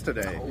door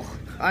yesterday. Oh.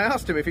 I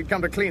asked him if he'd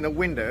come to clean the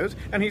windows,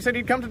 and he said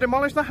he'd come to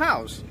demolish the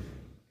house.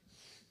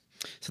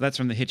 So that's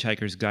from The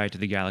Hitchhiker's Guide to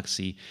the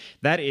Galaxy.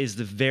 That is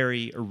the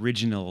very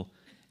original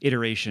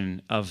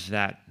iteration of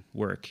that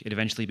work. It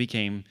eventually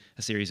became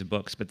a series of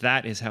books, but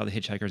that is how The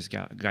Hitchhiker's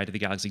Guide to the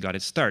Galaxy got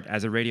its start,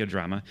 as a radio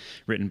drama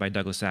written by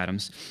Douglas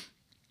Adams.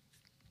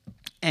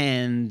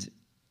 And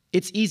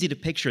it's easy to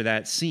picture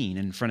that scene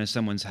in front of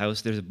someone's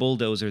house. There's a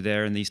bulldozer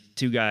there, and these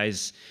two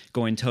guys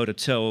going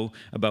toe-to-toe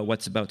about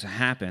what's about to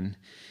happen.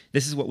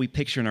 This is what we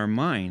picture in our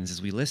minds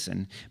as we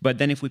listen. But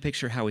then if we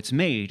picture how it's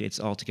made, it's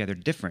altogether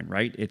different,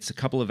 right? It's a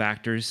couple of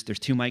actors. There's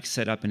two mics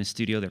set up in a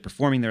studio. They're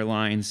performing their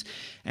lines,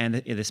 and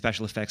the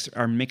special effects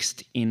are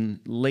mixed in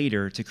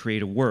later to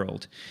create a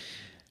world.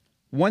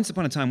 Once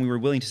upon a time, we were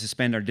willing to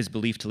suspend our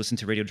disbelief to listen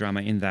to radio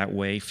drama in that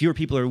way. Fewer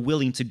people are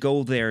willing to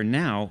go there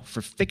now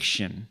for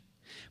fiction.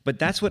 But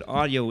that's what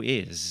audio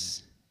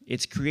is.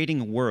 It's creating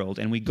a world,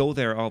 and we go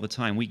there all the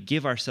time. We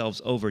give ourselves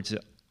over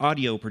to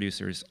audio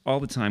producers all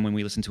the time when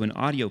we listen to an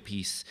audio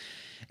piece.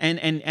 And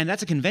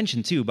that's a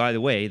convention, too, by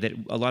the way, that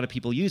a lot of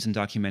people use in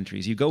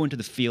documentaries. You go into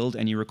the field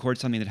and you record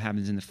something that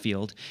happens in the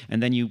field,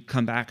 and then you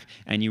come back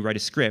and you write a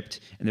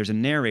script, and there's a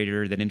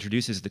narrator that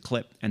introduces the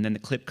clip, and then the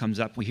clip comes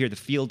up. We hear the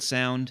field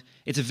sound.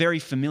 It's a very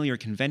familiar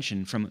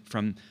convention from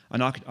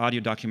an audio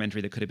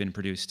documentary that could have been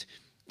produced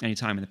any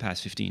time in the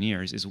past 15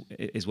 years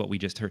is what we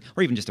just heard,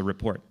 or even just a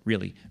report,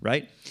 really,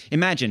 right?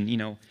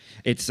 Imagine,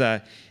 it's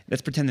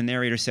let's pretend the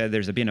narrator said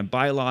there's been a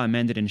bylaw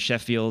amended in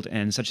Sheffield,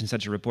 and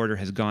such a reporter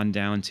has gone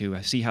down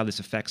to see how this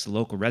affects the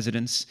local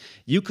residents.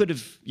 You could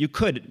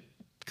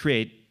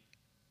create,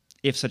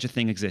 if such a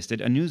thing existed,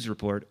 a news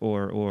report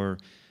or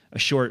a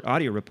short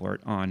audio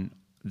report on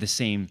the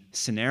same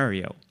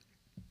scenario.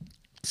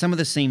 Some of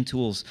the same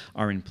tools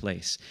are in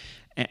place.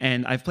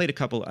 And I've made a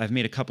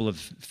couple of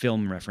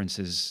film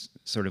references,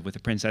 sort of with The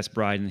Princess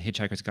Bride and The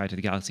Hitchhiker's Guide to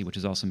the Galaxy, which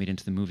is also made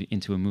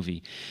into a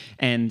movie.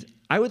 And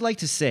I would like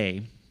to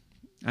say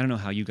I don't know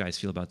how you guys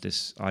feel about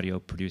this, audio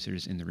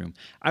producers in the room.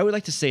 I would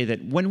like to say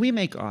that when we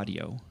make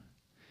audio,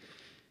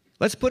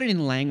 let's put it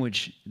in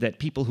language that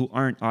people who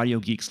aren't audio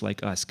geeks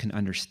like us can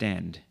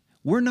understand.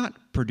 We're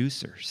not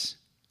producers.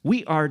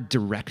 We are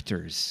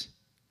directors.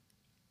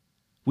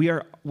 We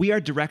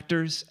are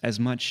directors as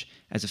much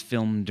as a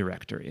film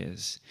director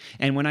is.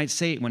 And when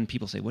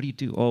people say, "What do you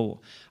do?"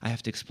 Oh, I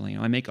have to explain.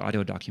 I make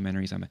audio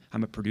documentaries.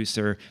 I'm a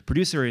producer.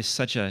 Producer is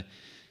such a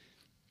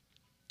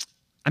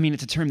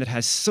it's a term that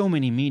has so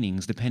many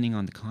meanings depending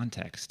on the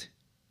context.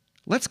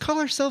 Let's call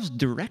ourselves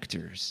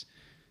directors.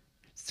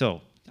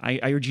 So I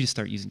urge you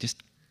to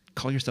just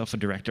call yourself a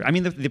director.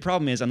 The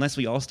problem is, unless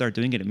we all start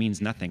doing it, it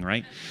means nothing,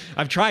 right?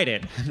 I've tried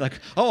it. Like,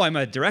 oh, I'm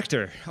a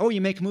director. Oh, you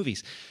make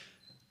movies.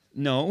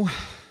 No,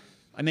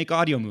 I make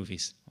audio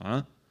movies.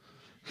 Huh?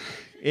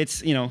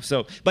 It's,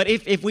 but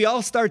if we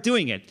all start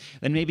doing it,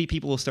 then maybe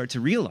people will start to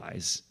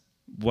realize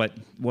what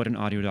an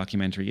audio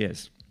documentary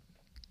is.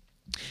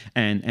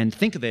 And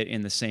think of it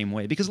in the same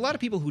way, because a lot of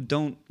people who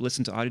don't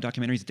listen to audio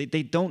documentaries,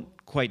 they don't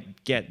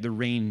quite get the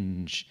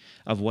range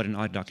of what an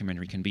audio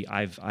documentary can be.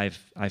 I've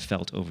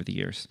felt over the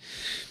years.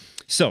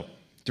 So,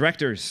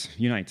 directors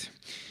unite.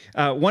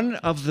 I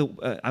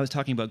was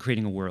talking about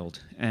creating a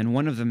world, and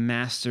one of the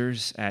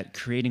masters at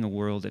creating a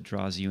world that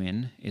draws you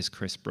in is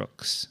Chris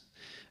Brooks.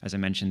 As I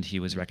mentioned,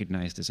 he was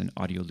recognized as an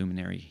audio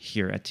luminary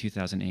here at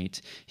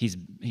 2008.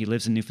 He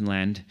lives in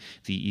Newfoundland,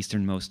 the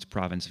easternmost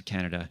province of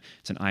Canada.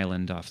 It's an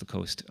island off the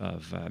coast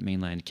of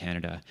mainland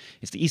Canada.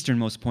 It's the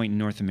easternmost point in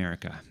North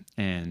America.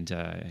 And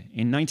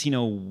in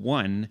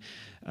 1901,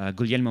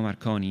 Guglielmo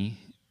Marconi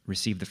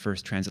received the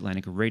first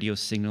transatlantic radio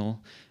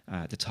signal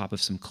at the top of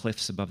some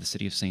cliffs above the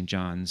city of St.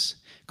 John's.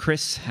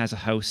 Chris has a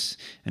house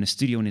and a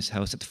studio in his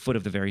house at the foot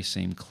of the very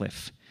same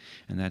cliff.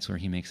 And that's where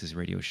he makes his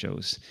radio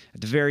shows.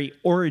 At the very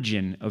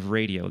origin of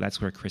radio,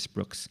 that's where Chris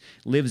Brooks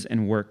lives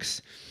and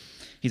works.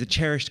 He's a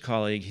cherished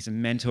colleague, he's a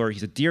mentor,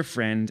 he's a dear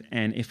friend,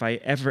 and if I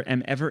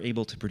am ever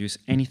able to produce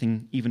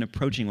anything even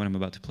approaching what I'm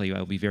about to play you, I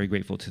will be very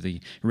grateful to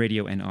the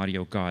radio and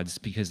audio gods,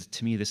 because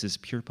to me this is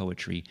pure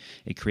poetry.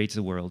 It creates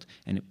a world,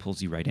 and it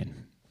pulls you right in.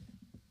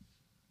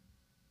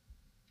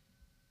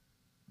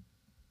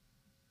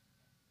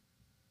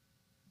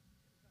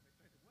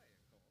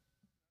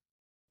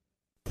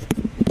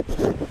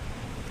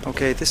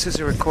 Okay, this is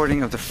a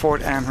recording of the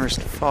Fort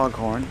Amherst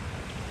foghorn.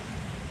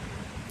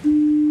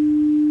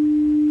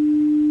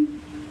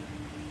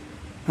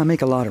 I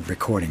make a lot of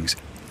recordings,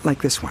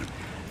 like this one.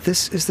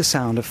 This is the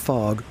sound of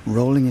fog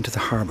rolling into the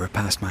harbor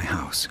past my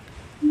house.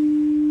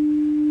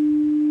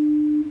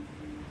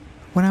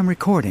 When I'm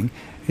recording,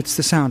 it's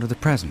the sound of the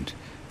present.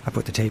 I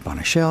put the tape on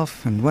a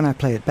shelf, and when I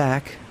play it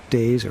back,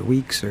 days or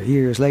weeks or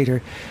years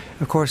later,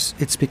 of course,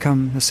 it's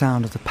become the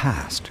sound of the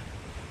past.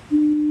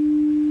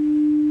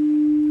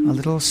 A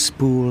little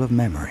spool of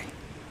memory,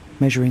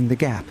 measuring the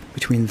gap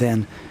between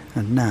then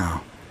and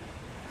now.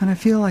 And I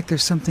feel like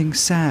there's something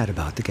sad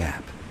about the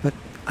gap, but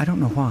I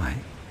don't know why.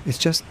 It's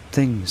just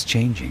things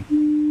changing.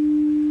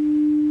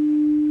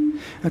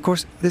 Of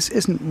course, this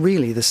isn't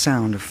really the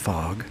sound of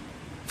fog.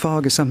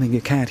 Fog is something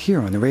you can't hear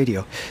on the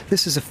radio.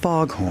 This is a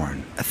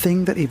foghorn, a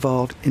thing that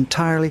evolved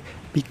entirely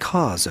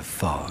because of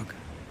fog.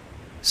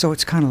 So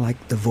it's kind of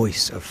like the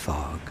voice of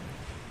fog.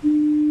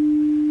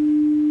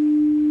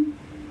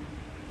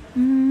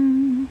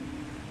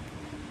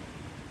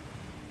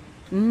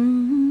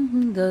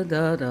 Da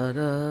da da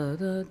da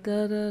da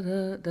da da da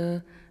da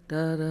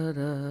da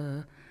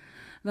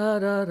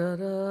da da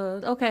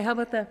da. Okay, how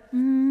about that?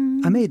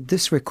 I made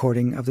this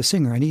recording of the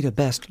singer Anita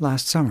Best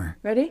last summer.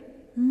 Ready?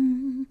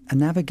 A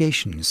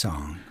navigation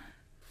song.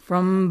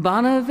 From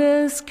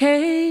Boniface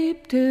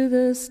Cape to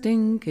the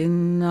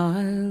Stinking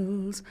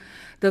Isles,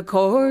 the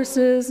course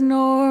is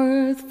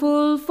north,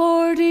 full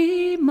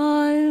 40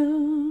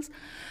 miles.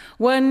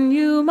 When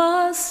you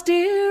must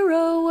steer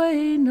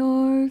away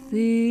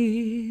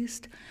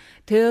northeast,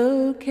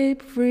 till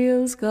Cape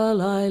Friel,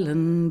 Skull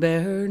Island,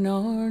 bear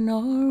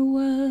northwest.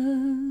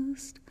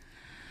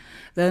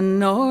 Then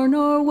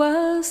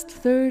northwest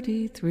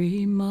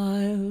 33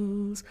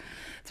 miles,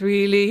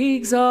 3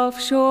 leagues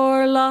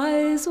offshore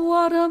lies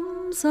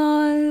Wadham's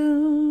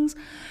Isles,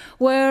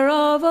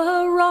 whereof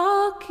a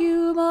rock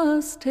you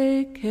must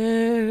take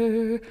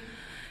care.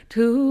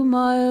 2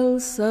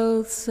 miles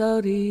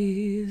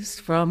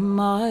south-southeast from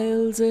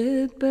Miles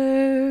it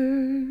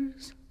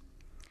bears.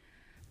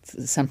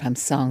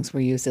 Sometimes songs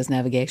were used as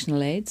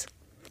navigational aids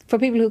for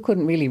people who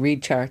couldn't really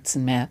read charts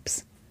and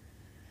maps.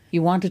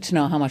 You wanted to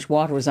know how much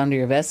water was under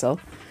your vessel,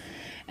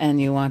 and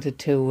you wanted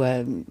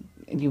to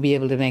you be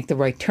able to make the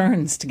right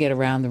turns to get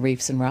around the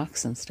reefs and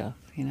rocks and stuff,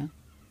 you know.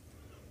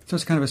 So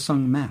it's kind of a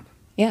sung map.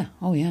 Yeah,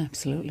 oh yeah,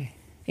 absolutely.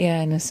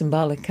 Yeah, in a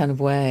symbolic kind of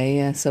way,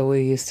 yeah. So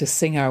we used to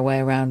sing our way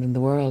around in the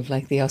world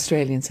like the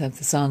Australians have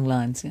the song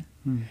lines, yeah.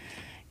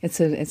 It's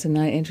an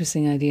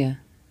interesting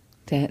idea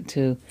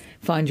to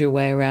find your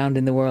way around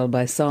in the world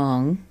by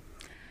song.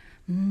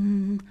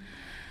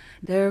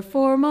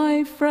 Therefore,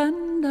 my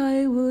friend,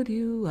 I would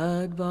you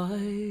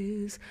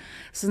advise,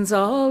 since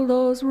all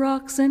those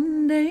rocks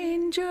in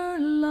danger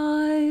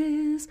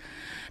lies,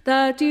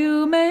 that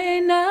you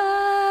may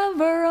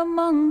never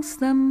amongst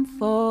them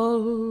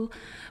fall,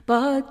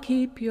 but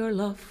keep your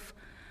love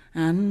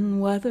and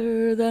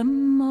weather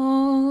them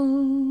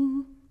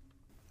all.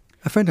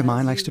 A friend of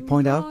mine likes to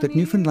point out that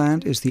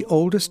Newfoundland is the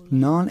oldest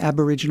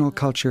non-Aboriginal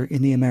culture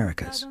in the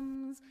Americas.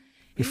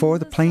 Before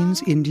the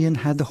Plains Indian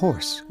had the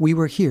horse, we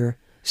were here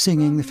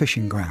singing the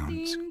fishing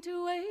grounds.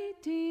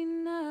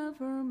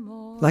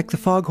 Like the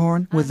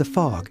foghorn with the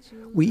fog,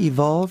 we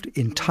evolved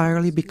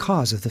entirely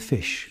because of the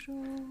fish.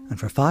 And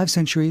for 5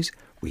 centuries,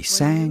 we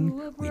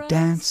sang, we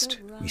danced,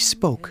 we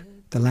spoke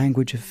the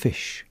language of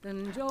fish.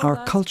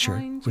 Our culture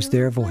was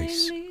their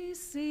voice.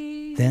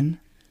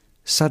 Then,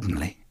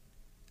 suddenly,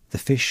 the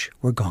fish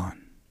were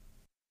gone.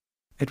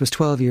 It was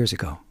 12 years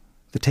ago.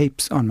 The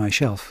tapes on my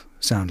shelf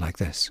sound like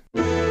this.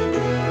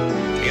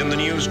 In the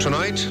news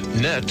tonight,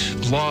 net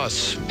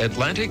loss.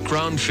 Atlantic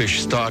groundfish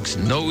stocks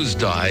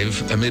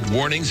nosedive amid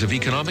warnings of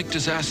economic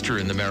disaster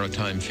in the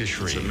maritime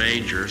fishery. It's a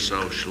major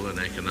social and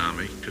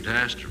economic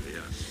catastrophe.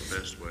 That's the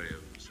best way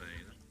of saying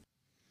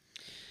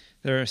it.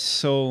 There are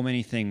so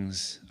many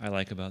things I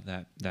like about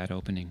that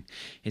opening.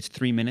 It's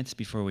 3 minutes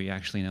before we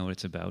actually know what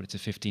it's about. It's a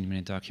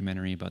 15-minute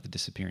documentary about the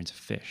disappearance of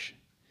fish.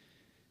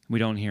 We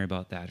don't hear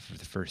about that for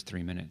the first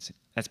 3 minutes.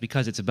 That's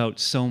because it's about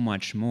so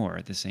much more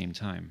at the same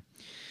time.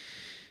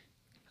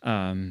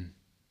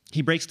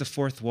 He breaks the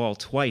fourth wall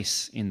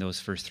twice in those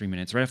first 3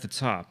 minutes. Right off the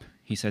top,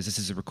 he says, "This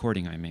is a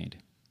recording I made."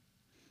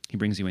 He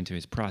brings you into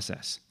his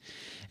process.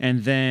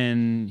 And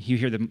then you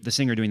hear the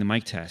singer doing the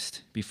mic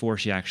test before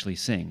she actually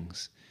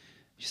sings.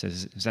 She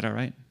says, "Is that all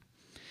right?"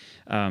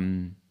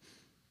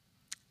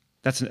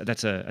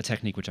 That's a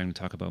technique which I'm going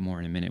to talk about more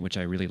in a minute, which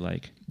I really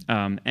like.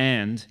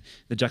 And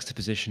the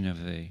juxtaposition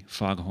of the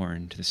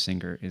foghorn to the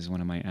singer is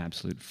one of my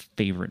absolute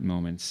favorite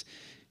moments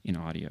in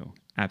audio.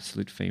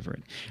 Absolute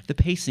favorite. The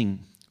pacing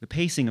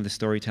of the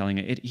storytelling,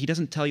 he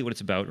doesn't tell you what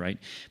it's about, right?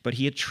 But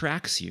he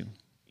attracts you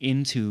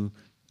into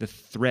the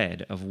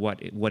thread of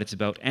what it's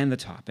about and the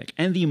topic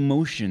and the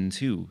emotion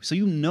too. So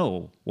you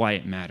know why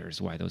it matters,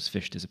 why those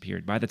fish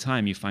disappeared by the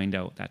time you find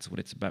out that's what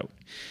it's about.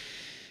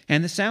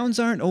 And the sounds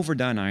aren't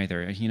overdone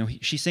either. You know,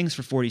 she sings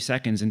for 40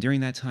 seconds, and during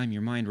that time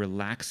your mind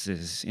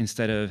relaxes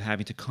instead of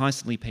having to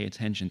constantly pay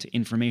attention to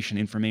information.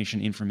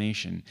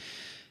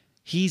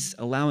 He's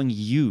allowing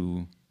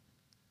you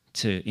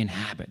to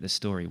inhabit the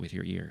story with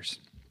your ears.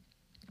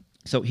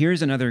 So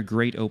here's another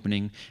great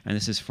opening, and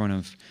this is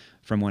from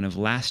one of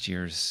last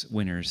year's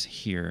winners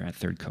here at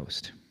Third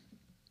Coast.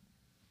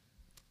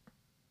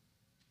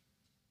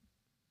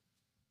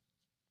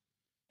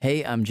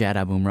 Hey, I'm Jad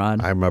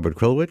Abumrad. I'm Robert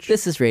Krulwich.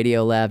 This is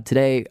Radio Lab.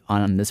 Today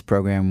on this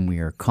program, we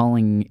are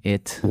calling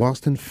it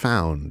Lost and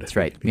Found. That's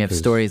right. We have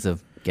stories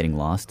of getting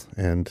lost.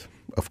 And,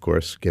 of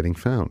course, getting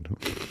found.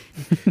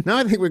 Now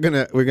I think we're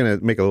gonna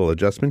make a little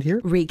adjustment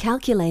here.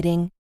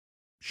 Recalculating.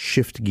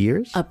 Shift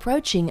gears.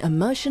 Approaching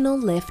emotional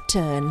left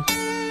turn.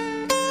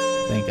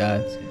 Thank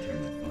God.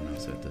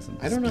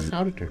 I don't know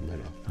how to turn that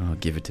off. Oh,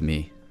 give it to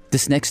me.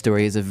 This next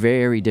story is a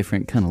very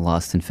different kind of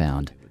lost and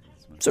found.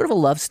 Sort of a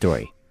love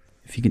story.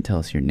 If you can tell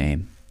us your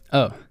name.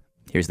 Oh.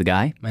 Here's the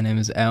guy. My name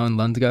is Alan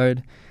Lundgaard.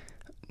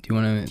 Do you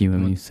want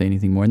me to say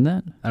anything more than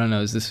that? I don't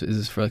know. Is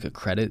this for like a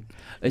credit?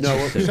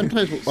 No,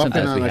 sometimes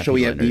often on our show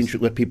we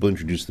let people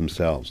introduce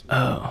themselves.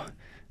 Oh.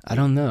 I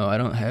don't know. I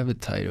don't have a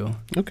title.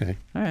 Okay.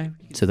 All right.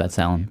 So that's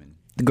Alan.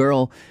 The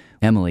girl,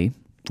 Emily,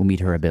 we'll meet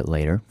her a bit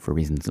later for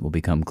reasons that will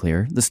become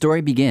clear. The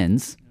story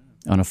begins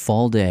on a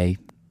fall day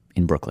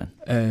in Brooklyn.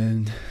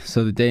 And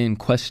so the day in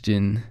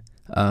question,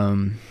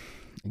 I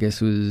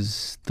guess it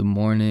was the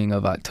morning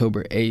of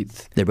October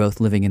 8th. They're both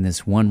living in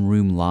this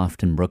one-room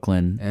loft in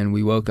Brooklyn. And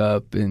we woke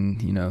up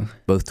and,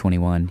 both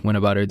 21. Went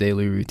about our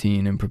daily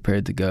routine and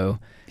prepared to go.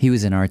 He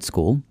was in art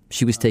school.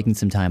 She was taking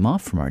some time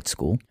off from art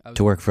school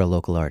to work for a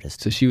local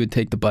artist. So she would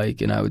take the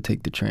bike and I would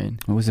take the train.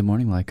 What was the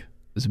morning like?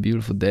 It was a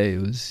beautiful day.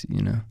 It was,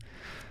 the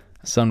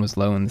sun was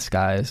low in the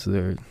sky, so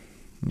there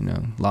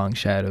were, long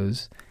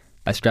shadows.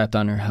 I strapped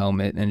on her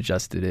helmet and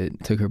adjusted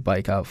it, took her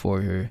bike out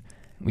for her.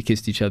 We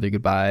kissed each other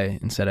goodbye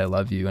and said I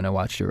love you, and I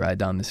watched her ride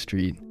down the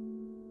street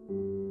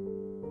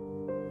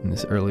in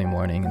this early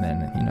morning, and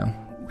then,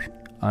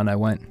 on I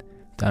went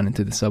down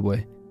into the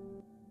subway.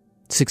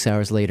 6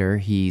 hours later,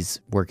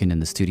 he's working in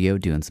the studio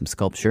doing some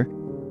sculpture,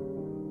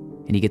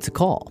 and he gets a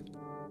call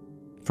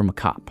from a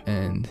cop.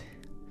 And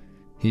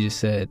he just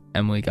said,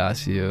 Emily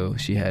Gassio,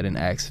 she had an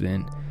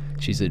accident.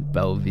 She's at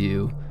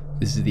Bellevue.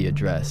 This is the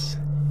address.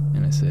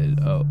 And I said,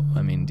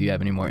 do you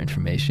have any more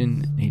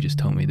information? And he just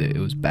told me that it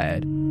was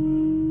bad.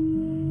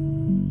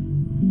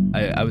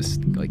 I was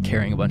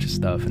carrying a bunch of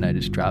stuff, and I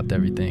just dropped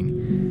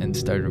everything and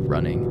started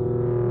running.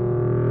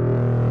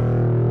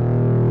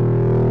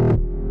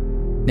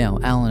 Now,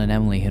 Alan and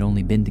Emily had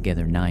only been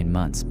together 9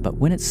 months, but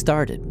when it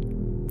started,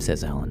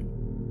 says Alan,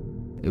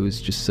 it was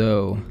just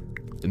so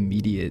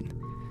immediate.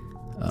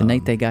 The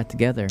night they got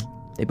together,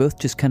 they both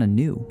just kind of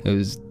knew. It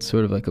was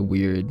sort of like a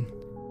weird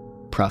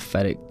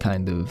prophetic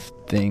kind of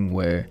thing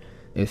where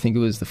I think it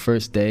was the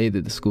first day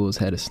that the schools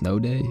had a snow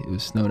day. It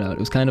was snowed out. It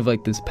was kind of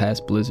like this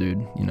past blizzard,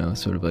 you know,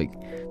 sort of like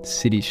the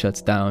city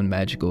shuts down,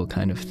 magical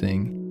kind of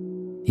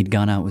thing. He'd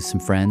gone out with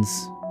some friends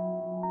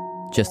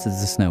just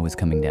as the snow was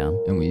coming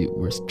down. And we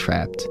were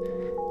trapped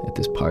at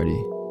this party.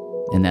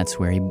 And that's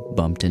where he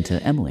bumped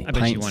into Emily. I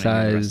bet you want to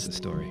hear the rest of the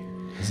story.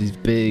 These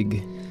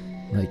big,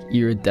 like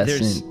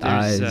iridescent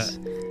eyes.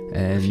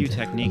 And a few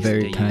techniques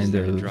very that they kind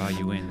use of, that draw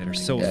you in that are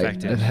so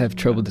effective. I have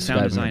trouble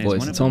describing my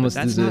voice. It's almost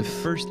as if,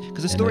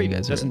 because the story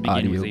doesn't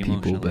begin with the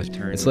emotional left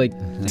turn. It's like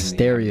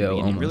stereo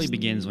almost. It really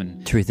begins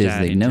when Truth is,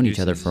 they'd known each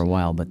other for a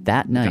while, but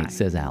that night,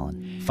 says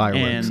Alan,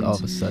 fireworks all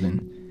of a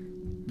sudden.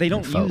 They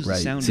don't use right.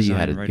 sound so you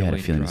had design a, you had a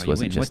feeling this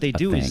wasn't just what they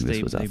do a is thing,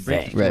 this was a they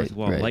break thing. the fourth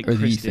wall, like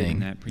Chris did in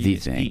that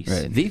previous piece.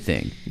 The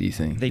thing.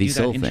 They do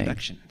that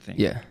introduction thing.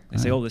 Yeah. They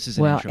say, oh, this is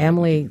an intro.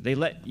 Emily... They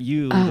let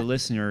you, the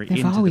listener, into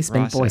the process. They've always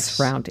been boys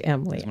around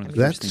Emily.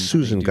 That's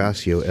Susan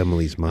Gassio,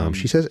 Emily's mom.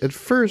 She says at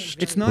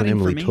first, it's not when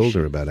Emily told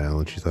her about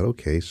Alan, she thought,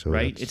 okay, so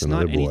right? that's it's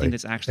another not boy. anything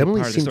that's actually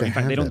Emily part of the story. In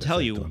fact, they don't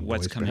tell you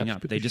what's boys, coming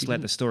perhaps, up. They just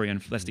let the story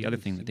that's the other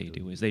thing that they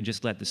do, is they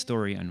just let the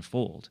story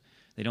unfold.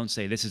 They don't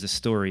say, this is a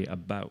story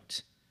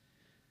about,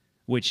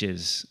 which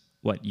is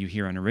what you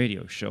hear on a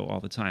radio show all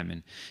the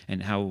time,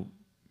 and how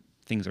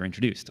things are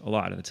introduced a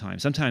lot of the time.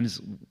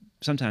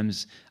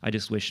 Sometimes I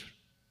just wish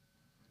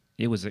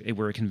it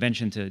were a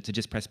convention to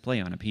just press play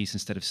on a piece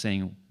instead of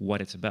saying what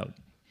it's about,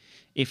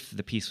 if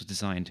the piece was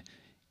designed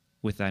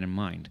with that in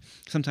mind.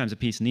 Sometimes a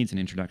piece needs an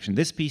introduction.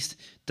 This piece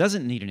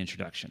doesn't need an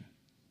introduction.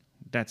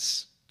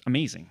 That's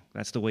amazing.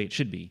 That's the way it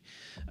should be.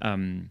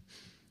 The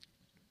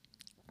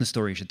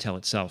story should tell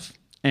itself.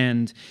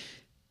 And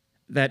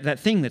that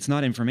thing that's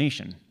not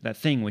information, that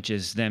thing which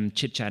is them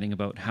chit-chatting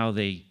about how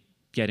they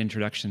get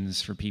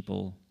introductions from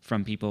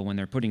people when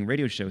they're putting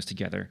radio shows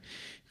together,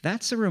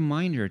 that's a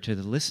reminder to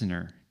the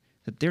listener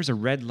that there's a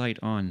red light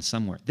on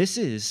somewhere. This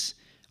is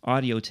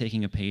audio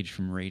taking a page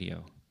from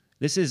radio.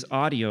 This is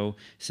audio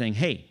saying,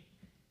 hey,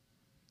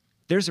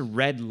 there's a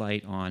red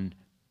light on.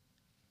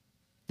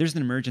 There's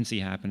an emergency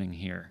happening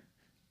here.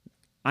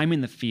 I'm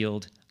in the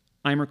field.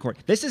 I'm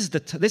recording. This is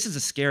the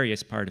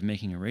scariest part of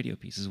making a radio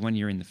piece, is when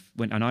you're an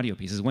audio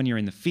piece, is when you're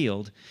in the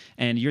field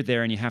and you're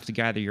there and you have to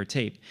gather your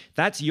tape.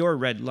 That's your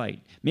red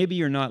light. Maybe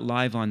you're not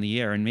live on the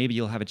air, and maybe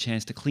you'll have a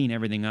chance to clean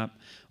everything up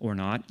or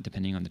not,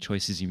 depending on the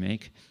choices you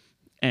make,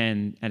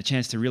 and a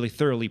chance to really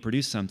thoroughly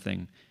produce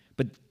something.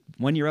 But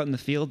when you're out in the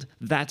field,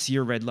 that's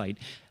your red light.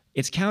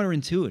 It's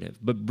counterintuitive,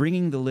 but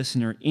bringing the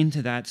listener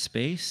into that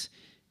space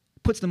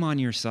puts them on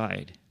your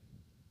side.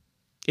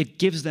 It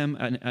gives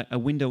them a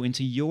window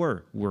into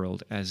your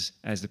world as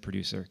the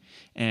producer,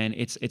 and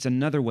it's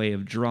another way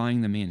of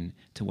drawing them in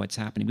to what's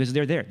happening, because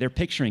they're there, they're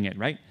picturing it,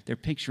 right? They're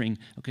picturing,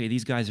 okay,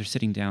 these guys are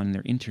sitting down and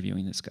they're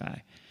interviewing this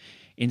guy,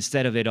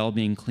 instead of it all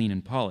being clean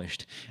and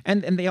polished.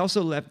 And they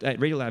also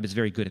Radiolab is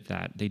very good at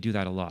that. They do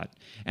that a lot.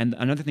 And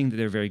another thing that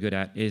they're very good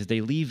at is they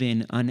leave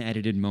in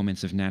unedited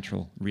moments of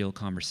natural, real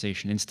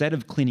conversation. Instead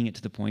of cleaning it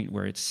to the point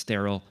where it's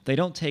sterile, they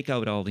don't take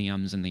out all the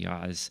ums and the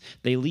ahs.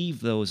 They leave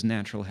those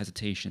natural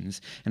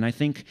hesitations. And I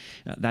think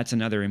that's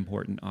another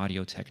important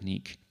audio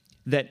technique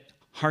that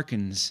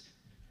harkens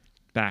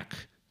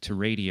back to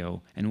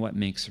radio and what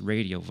makes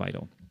radio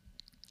vital.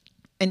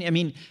 And I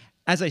mean,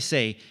 as I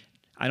say,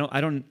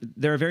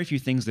 there are very few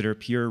things that are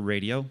pure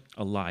radio,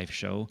 a live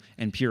show,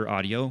 and pure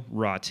audio,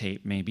 raw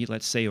tape maybe,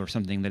 let's say, or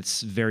something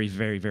that's very,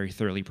 very, very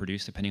thoroughly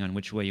produced, depending on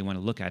which way you want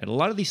to look at it. A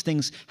lot of these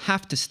things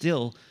have to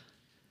still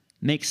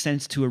make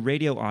sense to a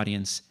radio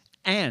audience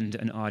and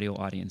an audio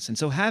audience. And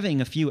so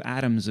having a few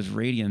atoms of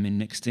radium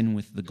mixed in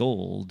with the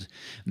gold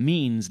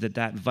means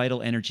that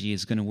vital energy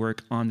is going to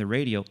work on the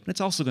radio, but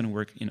it's also going to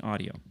work in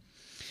audio.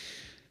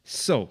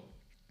 So,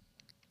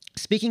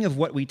 speaking of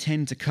what we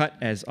tend to cut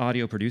as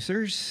audio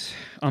producers,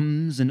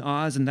 ums and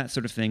ahs and that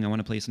sort of thing, I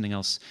want to play something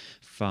else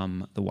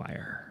from The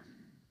Wire.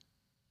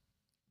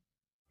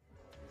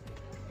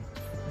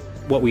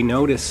 What we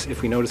notice,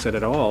 if we notice it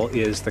at all,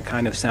 is the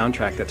kind of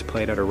soundtrack that's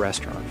played at a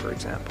restaurant, for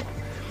example,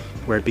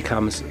 where it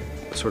becomes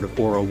sort of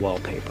oral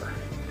wallpaper.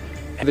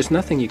 And there's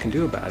nothing you can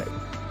do about it.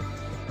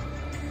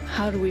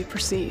 How do we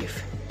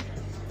perceive?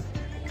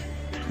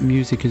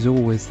 Music is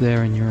always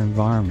there in your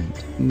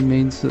environment. It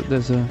means that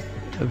there's a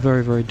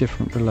very, very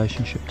different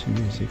relationship to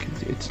music.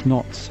 It's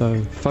not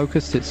so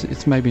focused,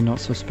 it's maybe not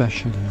so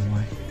special in a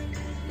way.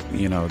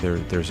 You know,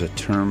 there's a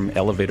term,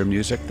 elevator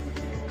music.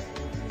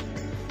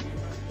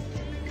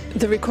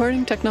 The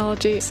recording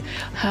technologies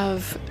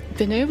have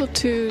been able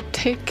to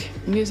take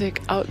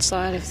music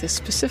outside of the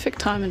specific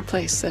time and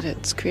place that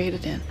it's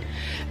created in.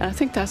 And I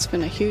think that's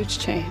been a huge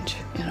change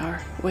in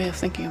our way of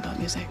thinking about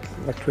music.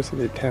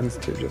 Electricity tends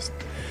to just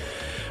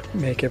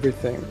make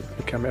everything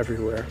become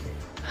everywhere.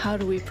 How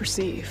do we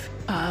perceive?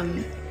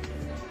 I'm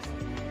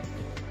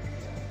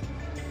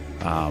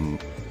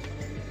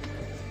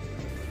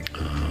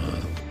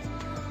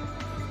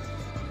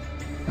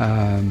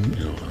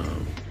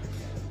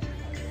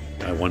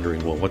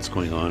wondering, well, what's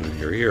going on in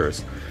your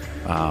ears?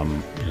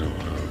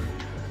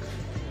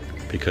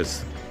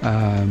 Because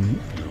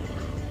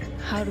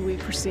how do we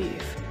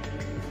perceive?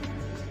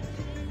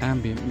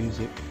 ambient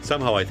music.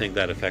 Somehow I think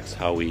that affects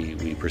how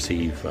we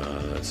perceive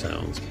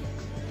sounds.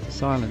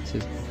 Silence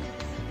is...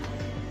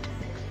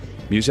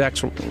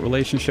 Muzak's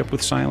relationship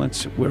with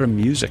silence, we're a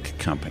music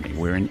company,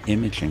 we're an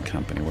imaging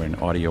company, we're an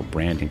audio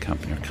branding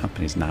company. Our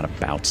company's not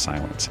about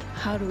silence.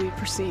 How do we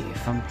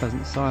perceive?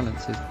 Unpleasant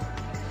silences.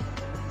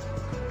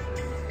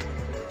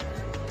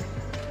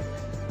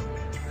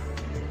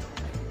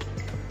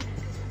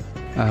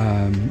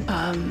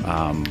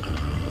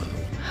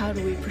 How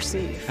do we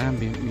perceive?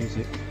 Ambient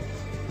music.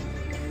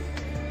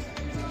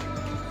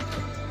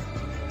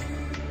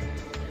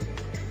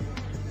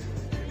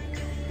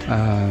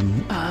 How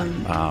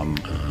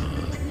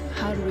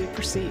do we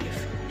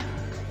perceive?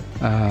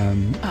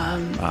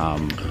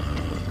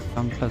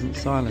 Unpleasant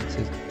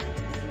silences.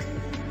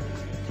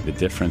 The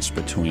difference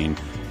between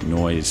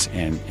noise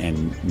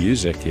and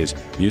music is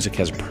music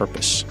has a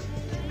purpose.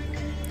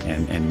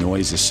 And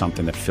noise is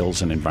something that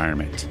fills an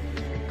environment.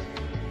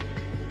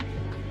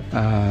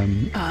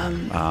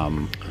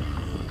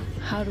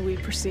 How do we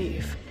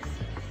perceive?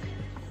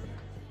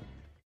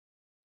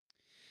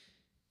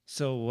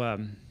 So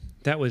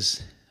that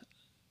was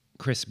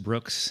Chris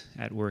Brooks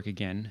at work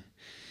again,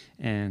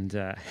 and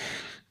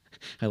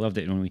I loved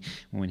it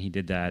when he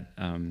did that.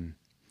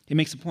 It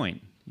makes a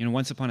point. You know,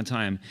 once upon a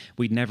time,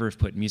 we'd never have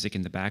put music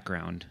in the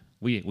background.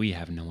 We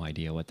have no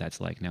idea what that's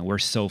like now. We're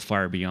so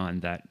far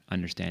beyond that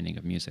understanding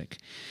of music.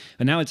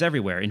 But now it's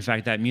everywhere. In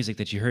fact, that music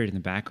that you heard in the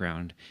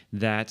background,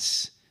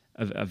 that's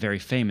a very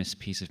famous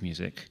piece of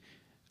music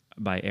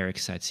by Eric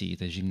Satie,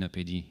 the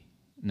Gymnopédie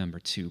No.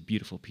 2.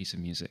 Beautiful piece of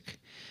music.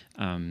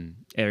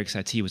 Eric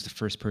Satie was the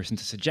first person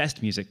to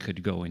suggest music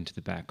could go into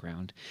the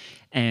background.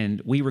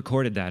 And we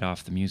recorded that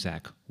off the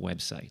Muzak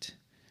website.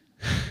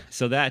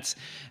 So that's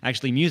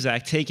actually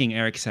Muzak taking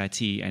Eric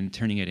Satie and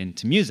turning it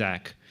into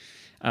Muzak.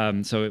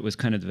 So it was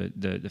kind of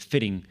the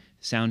fitting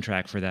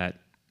soundtrack for that,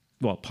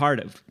 well, part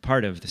of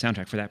the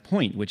soundtrack for that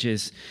point, which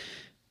is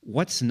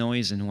what's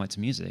noise and what's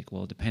music?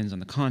 Well, it depends on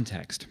the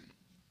context.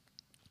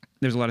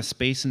 There's a lot of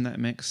space in that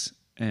mix,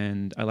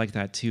 and I like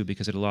that too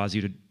because it allows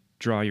you to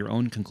draw your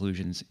own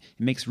conclusions. It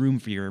makes room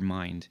for your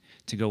mind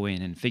to go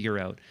in and figure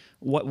out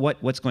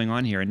what's going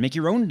on here and make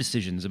your own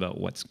decisions about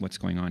what's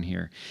going on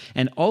here.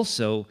 And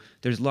also,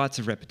 there's lots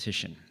of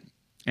repetition,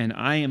 and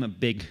I am a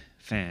big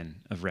fan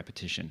of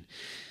repetition.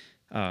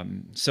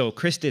 So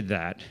Chris did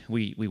that.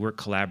 We work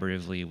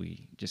collaboratively.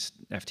 We just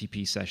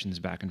FTP sessions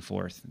back and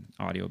forth,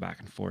 audio back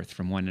and forth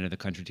from one end of the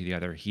country to the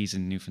other. He's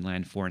in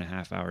Newfoundland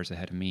 4.5 hours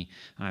ahead of me.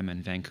 I'm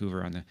in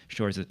Vancouver on the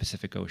shores of the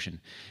Pacific Ocean.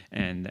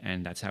 And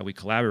that's how we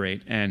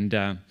collaborate.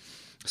 And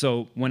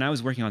so when I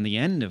was working on the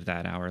end of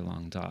that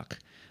hour-long doc,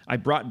 I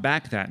brought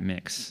back that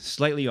mix,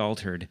 slightly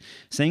altered,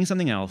 saying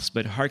something else,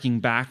 but harking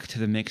back to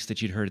the mix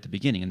that you'd heard at the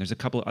beginning. And there's a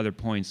couple of other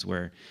points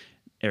where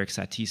Eric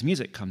Satie's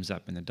music comes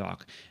up in the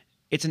doc.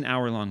 It's an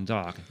hour-long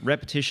doc.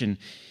 Repetition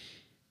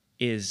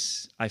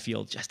is, I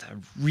feel, just a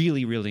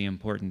really, really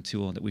important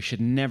tool that we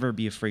should never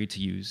be afraid to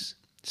use.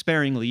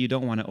 Sparingly, you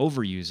don't want to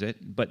overuse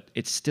it, but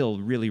it's still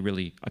really,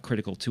 really a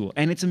critical tool.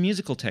 And it's a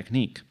musical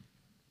technique.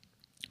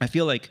 I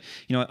feel like,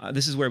 you know,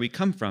 this is where we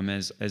come from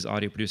as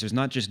audio producers,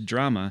 not just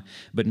drama,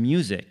 but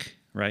music,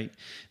 right?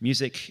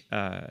 Music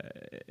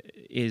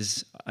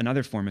is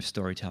another form of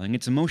storytelling.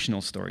 It's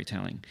emotional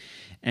storytelling.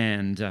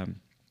 And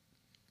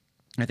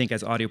I think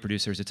as audio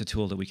producers, it's a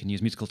tool that we can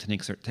use. Musical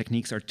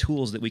techniques are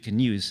tools that we can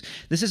use.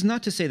 This is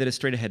not to say that a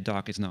straight-ahead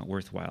doc is not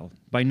worthwhile.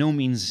 By no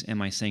means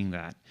am I saying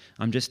that.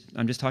 I'm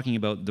just talking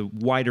about the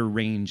wider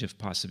range of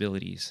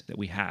possibilities that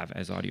we have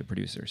as audio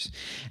producers.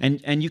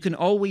 And you can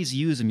always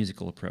use a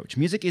musical approach.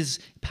 Music is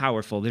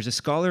powerful. There's a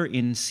scholar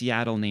in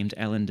Seattle named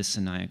Ellen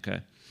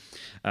DeSenaika,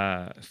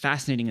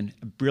 fascinating and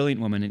brilliant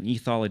woman, an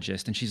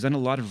ethologist, and she's done a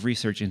lot of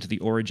research into the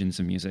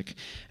origins of music.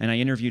 And I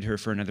interviewed her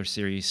for another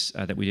series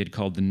that we did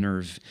called The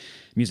Nerve,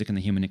 Music and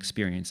the Human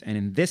Experience. And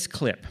in this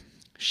clip,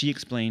 she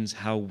explains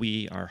how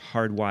we are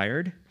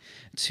hardwired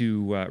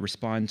to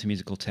respond to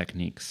musical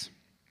techniques.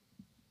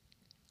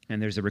 And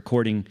there's a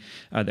recording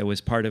that was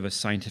part of a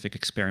scientific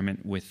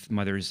experiment with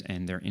mothers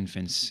and their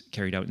infants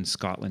carried out in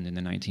Scotland in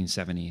the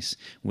 1970s,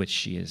 which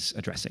she is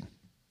addressing.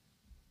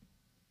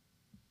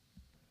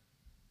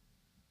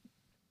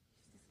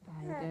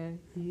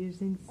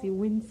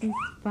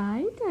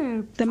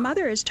 The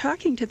mother is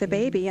talking to the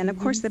baby, and of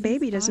course the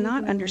baby does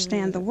not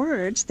understand the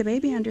words. The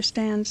baby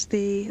understands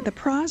the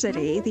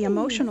prosody, the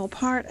emotional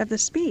part of the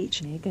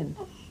speech. Megan,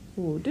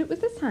 oh, do it with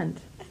this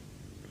hand.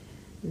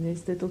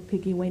 This little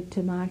piggy went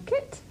to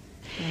market.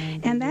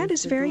 And that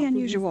is very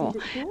unusual.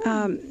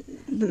 The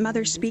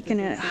mothers speak in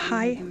a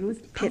higher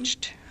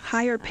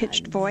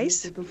pitched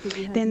voice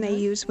than they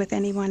use with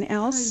anyone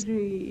else.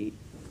 Hurry.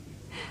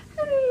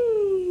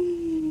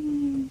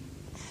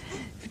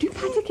 Do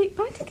patty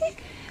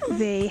cake.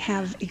 They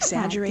have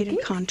exaggerated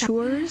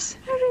contours.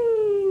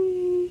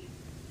 Hurry.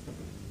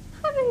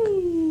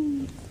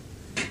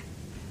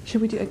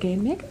 Should we do it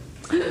again, Meg?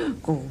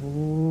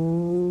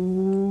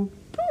 Oh.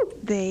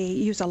 They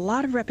use a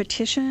lot of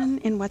repetition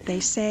in what they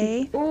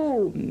say.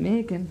 Oh,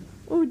 Megan.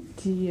 Oh,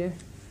 dear.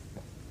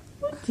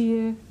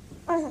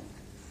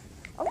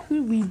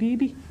 Good wee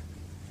baby.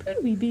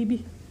 Good wee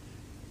baby.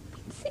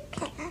 Sit.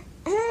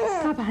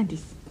 Clap your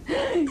handies.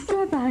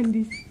 Clap your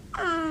handies.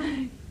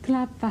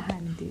 Clap your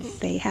handies.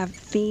 They have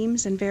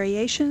themes and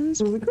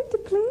variations. We're going to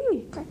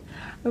play.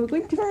 We're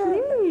going to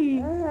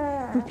play.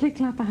 We'll play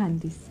clap your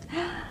handies.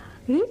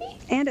 Ready?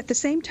 And at the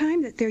same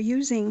time that they're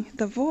using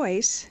the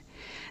voice,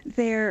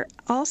 they're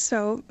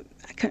also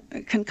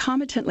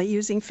concomitantly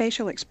using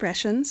facial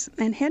expressions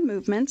and head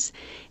movements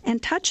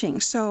and touching.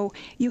 So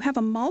you have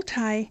a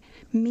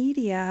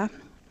multimedia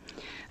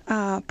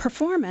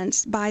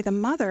performance by the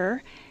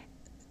mother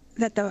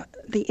that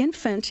the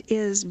infant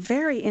is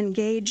very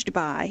engaged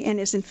by and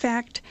is in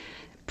fact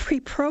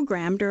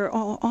pre-programmed or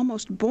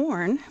almost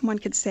born, one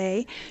could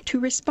say, to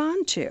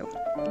respond to.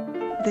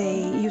 They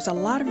use a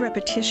lot of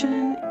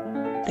repetition.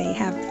 They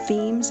have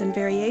themes and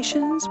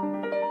variations,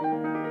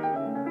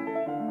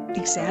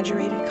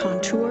 exaggerated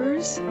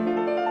contours.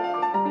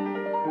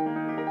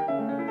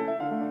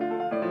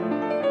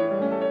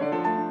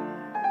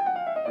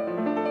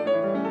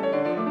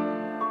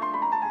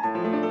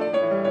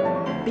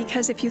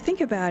 Because if you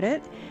think about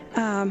it,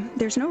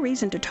 there's no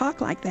reason to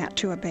talk like that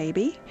to a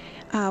baby.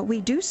 We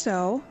do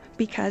so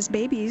because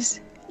babies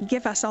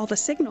give us all the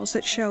signals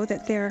that show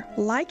that they're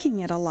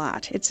liking it a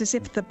lot. It's as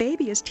if the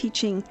baby is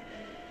teaching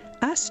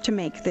us to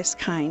make this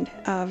kind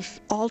of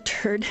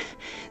altered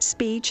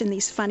speech and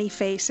these funny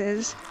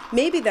faces.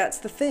 Maybe that's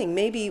the thing.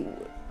 Maybe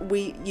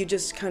you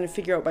just kind of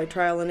figure out by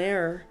trial and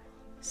error,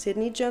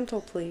 Sydney,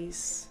 gentle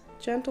please,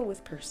 gentle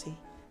with Percy.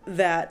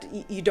 That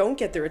you don't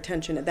get their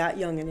attention at that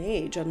young an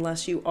age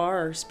unless you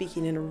are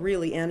speaking in a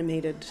really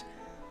animated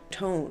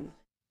tone.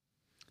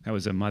 That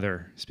was a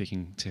mother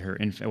speaking to her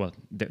infant, well,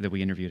 that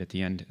we interviewed at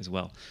the end as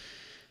well.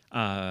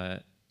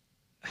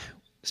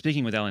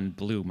 Speaking with Ellen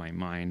blew my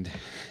mind,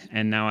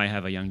 and now I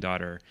have a young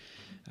daughter,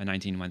 a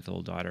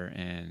 19-month-old daughter,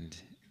 and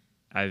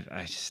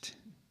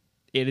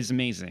it is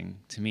amazing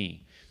to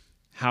me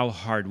how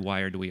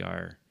hardwired we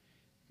are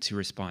to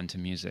respond to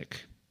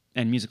music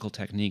and musical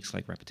techniques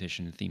like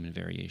repetition, theme, and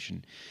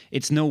variation.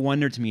 It's no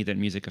wonder to me that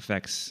music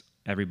affects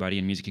everybody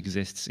and music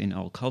exists in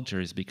all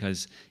cultures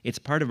because it's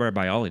part of our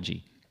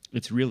biology.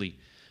 It's really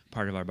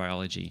part of our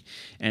biology.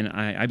 And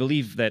I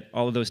believe that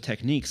all of those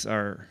techniques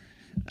are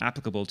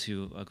applicable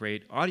to a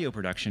great audio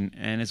production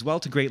and as well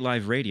to great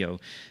live radio,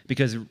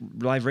 because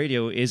live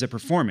radio is a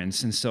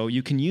performance, and so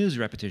you can use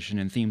repetition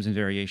and themes and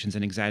variations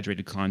and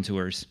exaggerated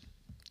contours.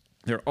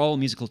 They're all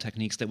musical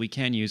techniques that we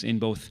can use in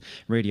both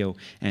radio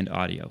and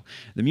audio.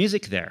 The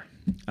music there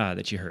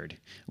that you heard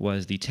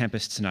was the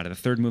Tempest Sonata, the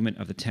third movement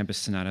of the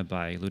Tempest Sonata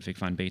by Ludwig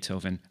van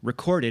Beethoven,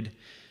 recorded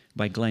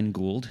by Glenn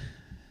Gould,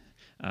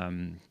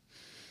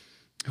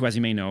 who, as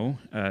you may know,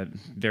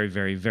 very,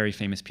 very, very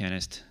famous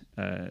pianist,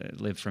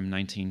 lived from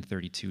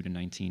 1932 to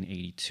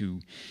 1982.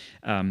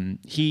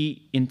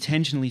 He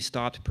intentionally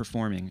stopped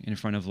performing in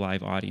front of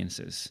live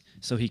audiences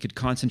so he could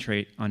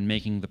concentrate on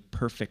making the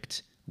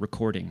perfect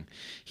recording.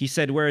 He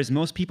said, whereas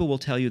most people will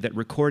tell you that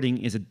recording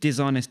is a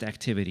dishonest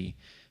activity,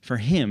 for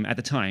him at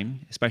the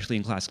time, especially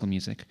in classical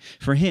music,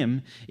 for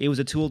him, it was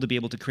a tool to be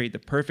able to create the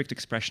perfect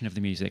expression of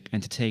the music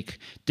and to take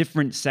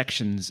different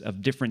sections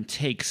of different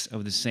takes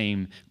of the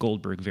same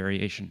Goldberg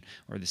variation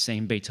or the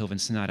same Beethoven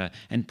sonata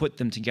and put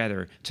them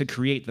together to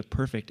create the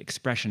perfect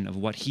expression of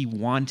what he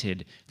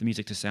wanted the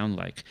music to sound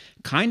like.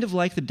 Kind of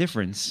like the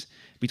difference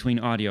between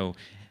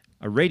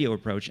a radio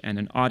approach and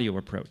an audio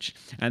approach.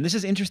 And this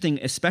is interesting,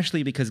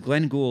 especially because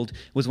Glenn Gould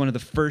was one of the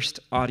first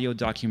audio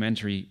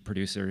documentary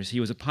producers.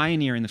 He was a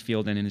pioneer in the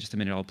field, and in just a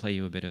minute I'll play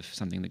you a bit of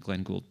something that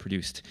Glenn Gould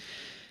produced,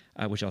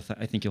 which I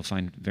think you'll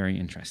find very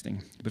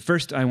interesting. But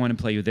first I want to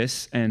play you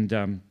this,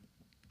 and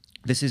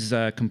this is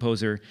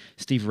composer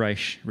Steve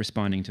Reich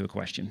responding to a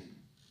question.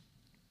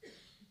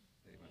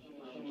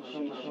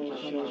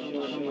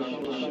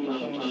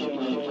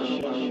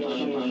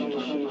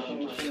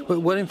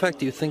 What, in fact,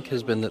 do you think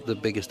has been the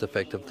biggest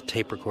effect of the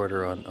tape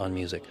recorder on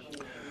music?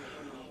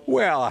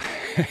 Well,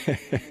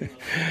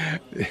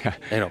 yeah,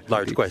 I know,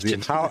 large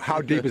question.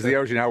 How deep is the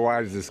ocean? How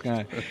wide is the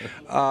sky?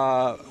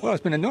 Well, it's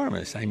been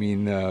enormous. I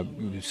mean,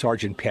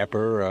 Sgt.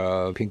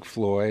 Pepper, Pink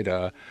Floyd.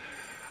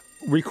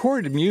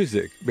 Recorded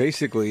music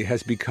basically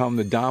has become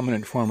the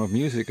dominant form of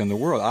music in the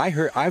world.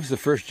 I was the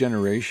first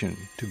generation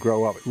to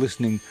grow up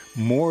listening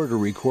more to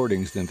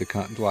recordings than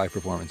to live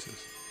performances.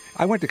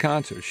 I went to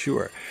concerts,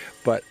 sure,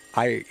 but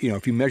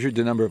if you measured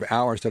the number of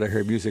hours that I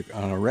heard music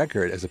on a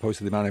record as opposed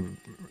to the amount of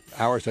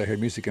hours that I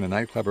heard music in a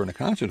nightclub or in a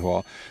concert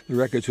hall, the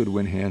records would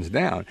win hands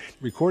down.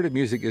 Recorded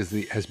music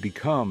has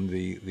become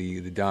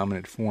the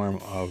dominant form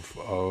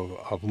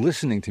of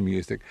listening to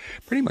music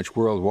pretty much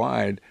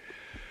worldwide.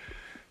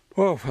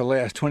 Well, for the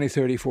last 20,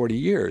 30, 40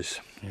 years.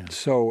 Yeah.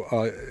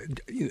 So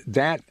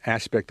that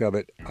aspect of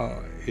it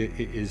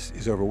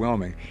is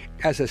overwhelming.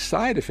 As a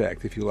side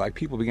effect, if you like,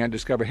 people began to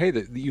discover, hey,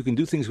 that you can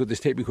do things with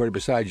this tape recorder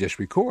besides just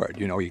record.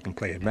 You know, you can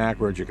play it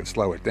backwards, you can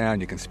slow it down,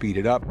 you can speed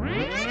it up. You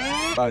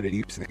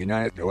can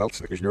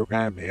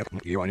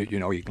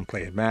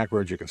play it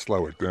backwards, you can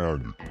slow it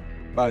down.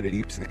 But it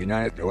eats the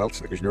United, or else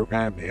there's no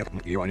time.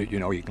 You want it, you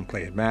know, you can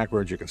play it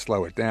backwards, you can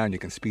slow it down, you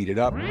can speed it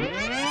up.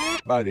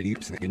 But it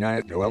eats the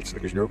United, or else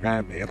there's no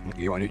time.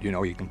 You want it, you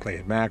know, you can play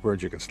it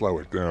backwards, you can slow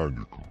it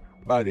down.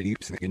 But it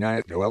eats the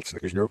United, or else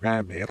there's no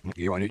time.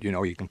 You want it, you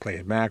know, you can play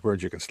it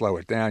backwards, you can slow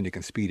it down, you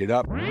can speed it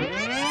up.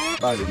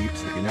 But it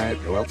eats the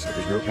United, or else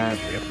there's no time.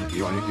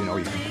 You want it, you know,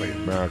 you can play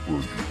it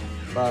backwards.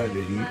 But it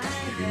eats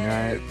the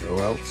United,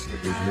 or else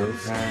there's no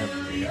time.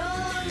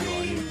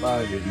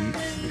 But it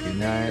eats the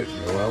United,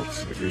 or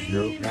else there's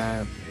no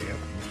time.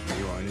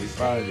 You want it,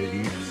 but it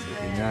eats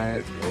the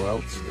United, or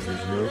else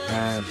there's no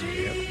time.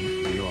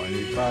 You want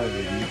it, but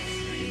it eats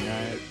the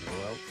United,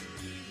 or else.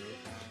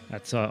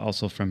 That's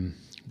also from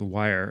The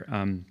Wire.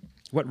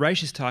 What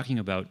Reich is talking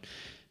about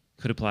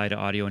could apply to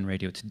audio and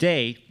radio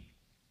today.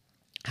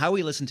 How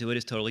we listen to it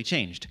has totally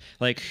changed.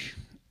 Like,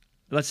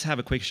 let's have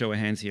a quick show of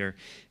hands here.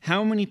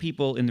 How many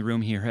people in the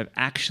room here have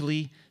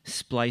actually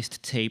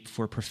spliced tape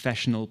for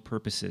professional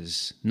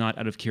purposes, not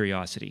out of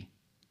curiosity?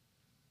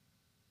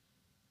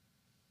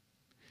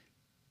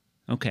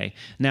 Okay.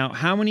 Now,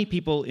 how many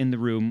people in the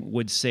room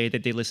would say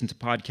that they listen to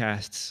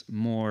podcasts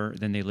more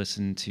than they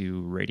listen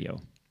to radio?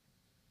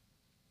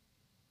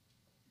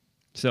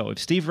 So if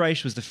Steve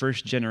Reich was the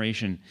first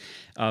generation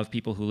of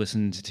people who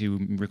listened to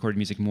recorded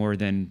music more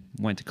than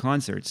went to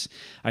concerts,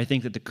 I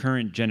think that the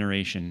current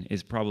generation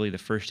is probably the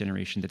first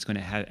generation that's going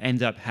to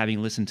end up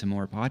having listened to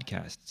more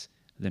podcasts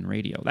than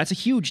radio. That's a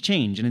huge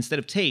change. And instead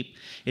of tape,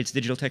 it's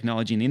digital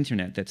technology and the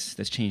internet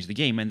that's changed the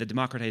game, and the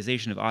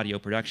democratization of audio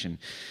production.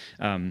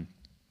 I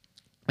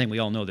think we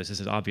all know this.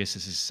 This is obvious.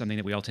 This is something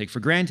that we all take for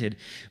granted.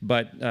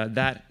 But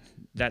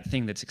that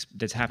thing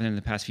that's happened in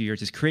the past few years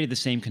has created the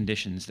same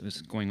conditions that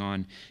was going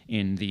on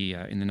in the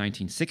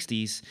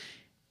 1960s.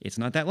 It's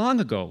not that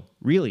long ago,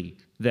 really,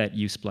 that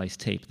you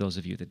spliced tape. Those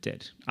of you that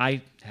did,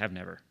 I have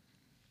never.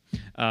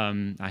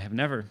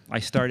 I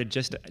started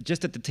just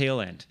at the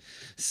tail end.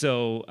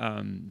 So,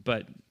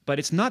 but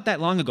it's not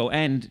that long ago.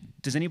 And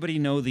does anybody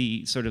know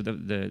the sort of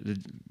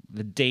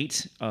the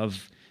date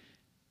of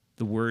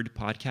the word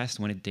podcast,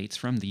 when it dates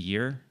from, the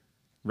year?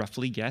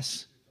 Roughly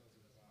guess.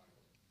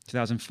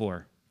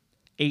 2004.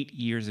 8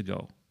 years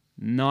ago.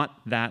 Not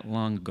that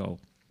long ago.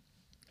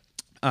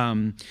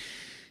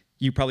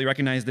 You probably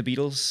recognize the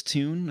Beatles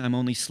tune, I'm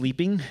Only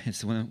Sleeping.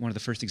 It's one of the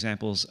first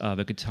examples of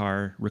a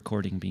guitar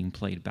recording being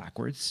played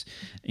backwards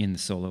in the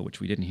solo,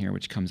 which we didn't hear,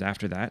 which comes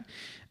after that.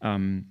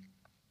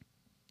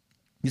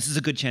 This is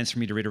a good chance for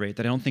me to reiterate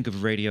that I don't think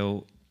of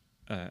radio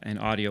and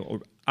audio,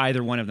 or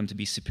either one of them, to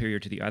be superior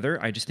to the other.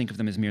 I just think of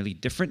them as merely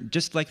different,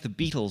 just like the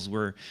Beatles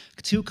were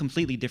two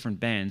completely different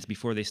bands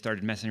before they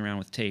started messing around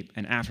with tape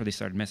and after they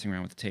started messing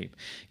around with tape.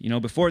 You know,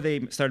 before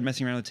they started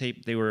messing around with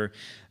tape, they were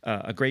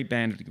a great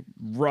band,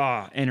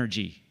 raw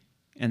energy.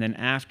 And then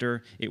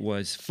after, it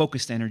was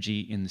focused energy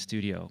in the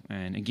studio,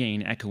 and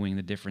again, echoing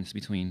the difference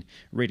between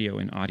radio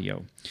and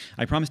audio.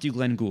 I promised you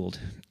Glenn Gould.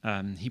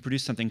 He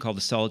produced something called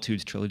the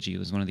Solitudes Trilogy. It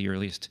was one of the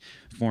earliest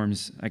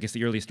forms, I guess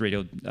the earliest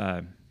radio,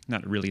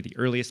 not really the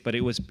earliest, but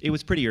it was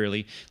pretty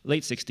early,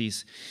 late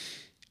 60s.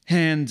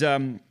 And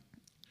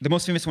the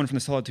most famous one from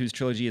the Solitudes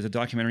Trilogy is a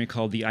documentary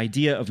called The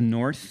Idea of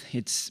North.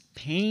 It's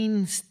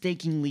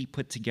painstakingly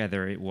put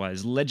together. It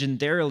was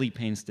legendarily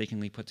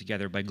painstakingly put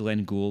together by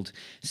Glenn Gould,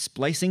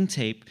 splicing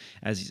tape,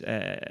 as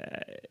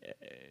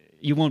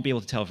you won't be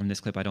able to tell from this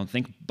clip, I don't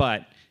think,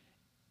 but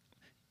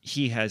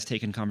he has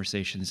taken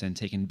conversations and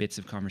taken bits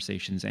of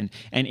conversations, and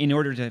in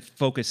order to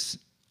focus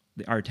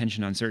our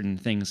attention on certain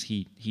things,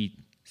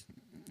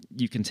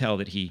 you can tell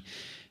that he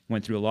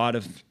went through a lot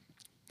of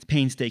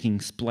painstaking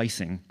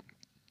splicing.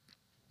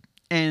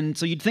 And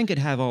so you'd think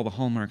it'd have all the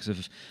hallmarks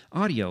of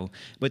audio,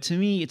 but to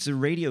me, it's a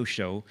radio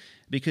show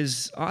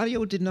because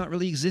audio did not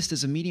really exist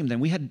as a medium then.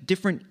 We had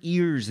different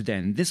ears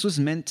then. This was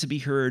meant to be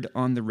heard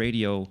on the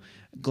radio.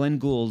 Glenn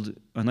Gould,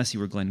 unless you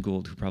were Glenn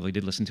Gould, who probably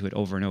did listen to it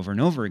over and over and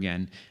over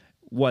again,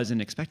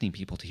 wasn't expecting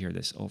people to hear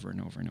this over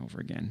and over and over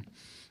again,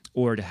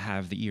 or to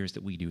have the ears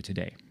that we do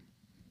today.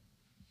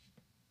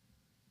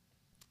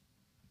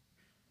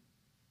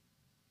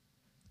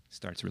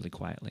 Starts really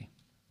quietly.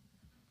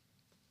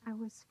 I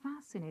was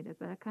fascinated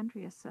by the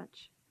country as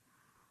such.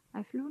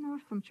 I flew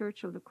north from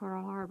Churchill to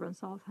Coral Harbour on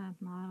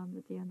Southampton Island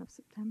at the end of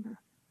September.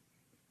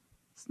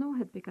 Snow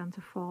had begun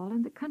to fall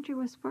and the country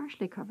was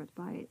partially covered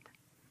by it.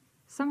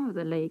 Some of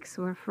the lakes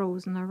were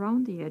frozen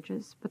around the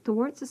edges, but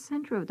towards the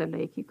center of the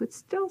lake you could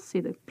still see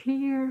the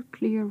clear,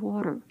 clear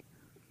water.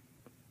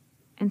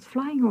 And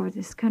flying over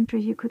this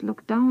country, you could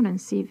look down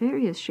and see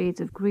various shades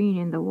of green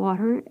in the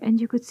water,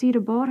 and you could see the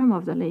bottom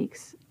of the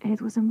lakes, and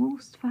it was a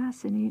most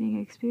fascinating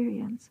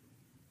experience.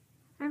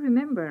 I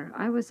remember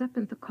I was up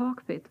in the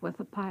cockpit with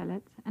the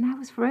pilot, and I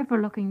was forever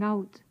looking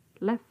out,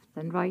 left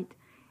and right,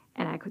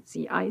 and I could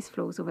see ice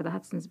floes over the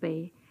Hudson's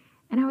Bay,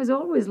 and I was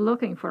always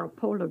looking for a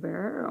polar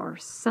bear or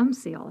some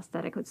seals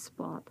that I could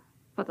spot,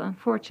 but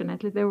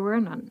unfortunately there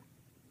were none.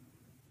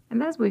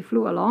 And as we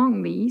flew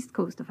along the east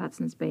coast of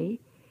Hudson's Bay,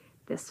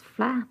 this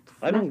flat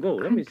I don't go,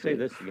 let me say country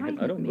this again,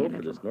 I don't go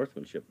for this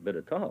northmanship bit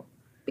at all.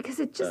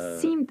 Because it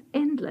just seemed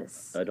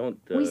endless. I don't.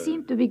 We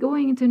seemed to be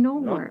going into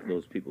nowhere. Not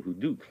those people who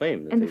do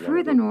claim that and they the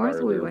further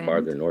north we went,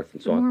 farther north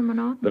and so the more on.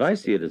 monotonous. But I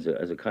see it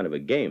as a kind of a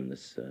game,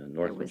 this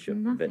northmanship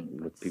bit,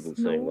 with people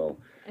saying, well,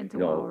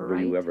 were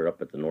you ever up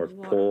at the North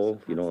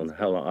Pole? And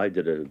how I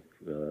did a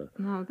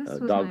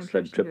dog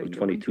sled trip of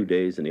 22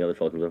 days, and the other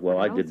fellow comes up, well,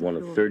 I did one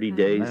of 30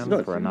 days.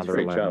 No, for another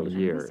 11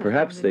 years.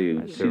 Perhaps they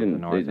would see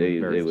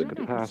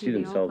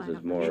themselves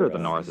as more. Sure, the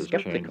North has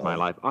changed my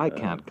life. I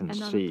can't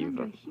conceive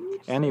of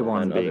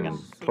anyone being in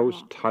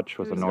close touch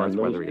with the North,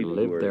 whether he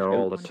lived there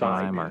all the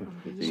time or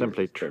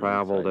simply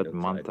traveled it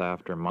month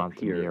after month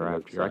and year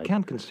after year. I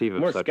can't conceive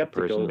of such a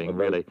person being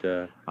really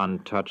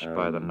untouched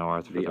by the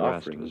North for the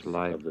rest of his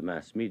life.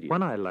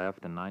 When I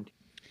left in 19...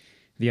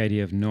 The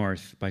Idea of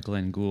North by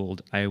Glenn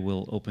Gould, I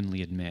will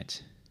openly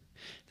admit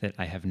that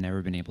I have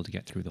never been able to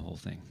get through the whole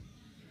thing.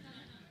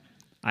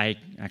 I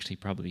actually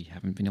probably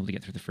haven't been able to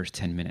get through the first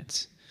 10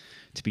 minutes,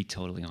 to be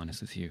totally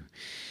honest with you.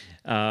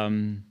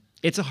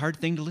 It's a hard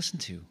thing to listen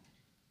to.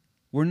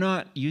 We're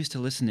not used to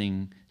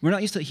listening. We're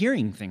not used to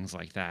hearing things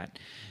like that.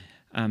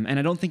 And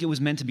I don't think it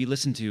was meant to be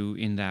listened to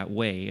in that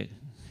way,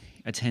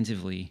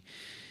 attentively,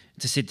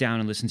 to sit down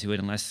and listen to it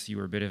unless you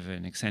were a bit of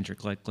an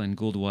eccentric like Glenn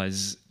Gould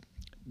was.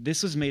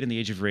 This was made in the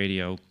age of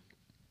radio,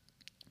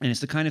 and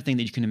it's the kind of thing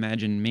that you can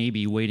imagine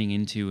maybe wading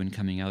into and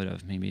coming out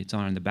of. Maybe it's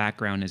on in the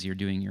background as you're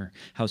doing your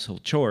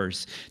household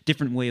chores.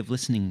 Different way of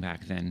listening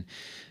back then.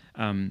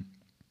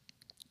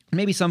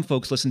 Maybe some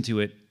folks listen to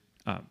it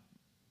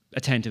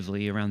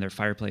attentively around their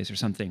fireplace or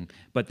something,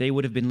 but they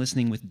would have been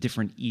listening with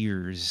different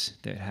ears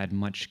that had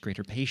much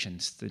greater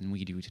patience than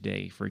we do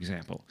today, for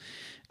example.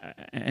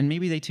 And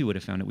maybe they too would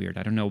have found it weird.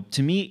 I don't know.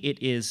 To me,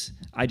 it is,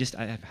 I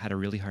have had a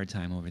really hard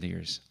time over the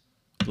years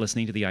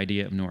listening to The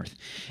Idea of North.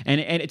 And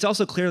it's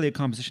also clearly a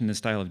composition in the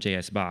style of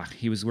J.S. Bach.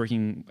 He was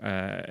working,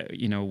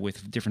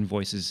 with different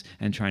voices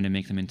and trying to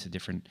make them into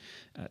different,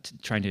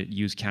 trying to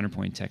use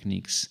counterpoint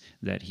techniques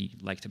that he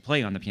liked to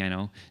play on the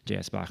piano.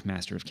 J.S. Bach,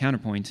 master of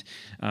counterpoint.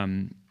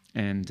 I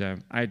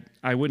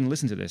wouldn't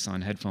listen to this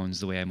on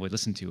headphones the way I would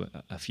listen to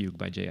a fugue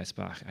by J.S.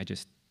 Bach.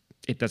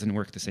 It doesn't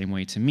work the same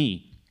way to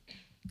me.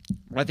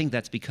 I think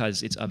that's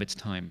because it's of its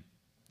time.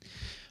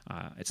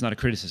 It's not a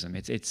criticism.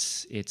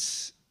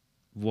 It's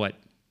what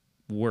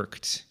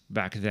worked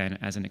back then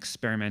as an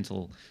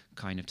experimental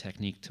kind of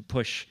technique to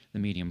push the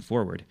medium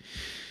forward.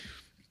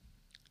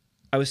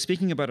 I was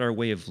speaking about our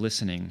way of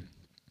listening.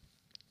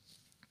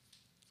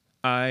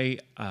 I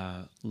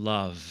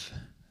love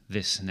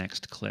this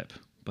next clip,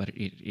 but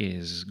it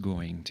is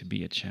going to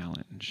be a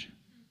challenge.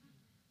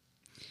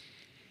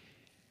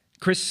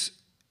 Chris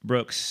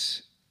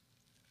Brooks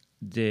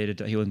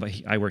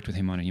I worked with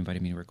him on it. He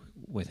invited me to work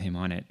with him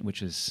on it,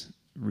 which is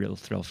a real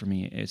thrill for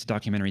me. It's a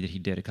documentary that he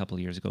did a couple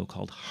of years ago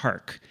called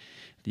Hark,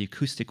 The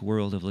Acoustic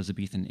World of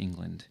Elizabethan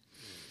England.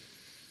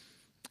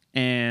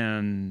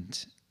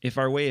 And if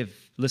our way of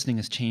listening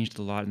has changed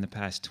a lot in the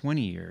past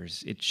 20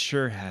 years, it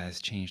sure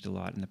has changed a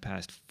lot in the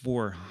past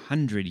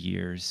 400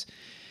 years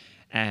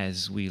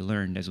as we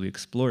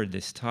explored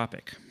this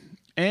topic.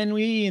 And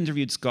we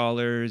interviewed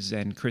scholars,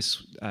 and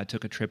Chris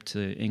took a trip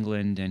to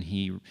England, and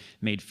he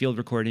made field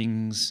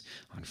recordings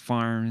on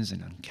farms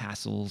and on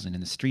castles and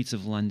in the streets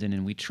of London,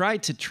 and we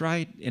tried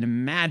and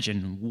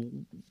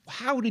imagine,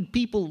 how did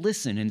people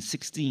listen in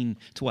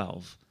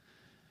 1612?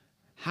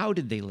 How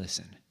did they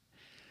listen?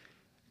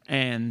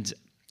 And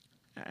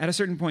at a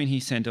certain point, he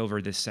sent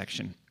over this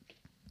section.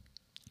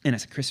 And I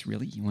said, Chris,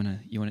 really? You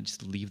wanna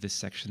just leave this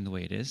section the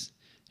way it is?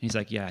 And he's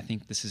like, yeah, I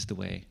think this is the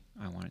way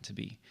I want it to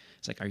be.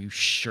 It's like, are you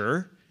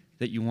sure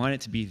that you want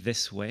it to be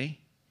this way?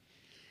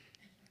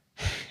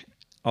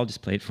 I'll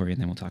just play it for you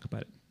and then we'll talk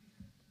about it.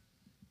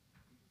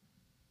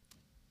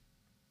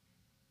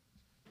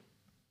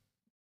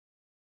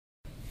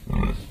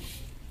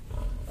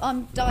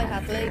 I'm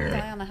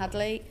Diana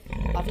Hadley.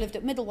 I've lived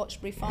at Middle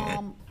Watchbury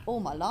Farm all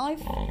my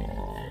life,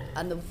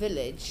 and the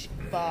village,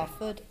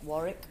 Barford,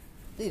 Warwick,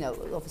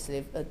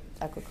 obviously an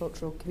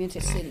agricultural community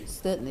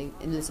since certainly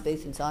in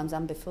Elizabethan times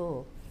and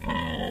before.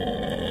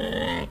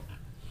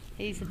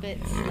 He's a bit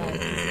slow.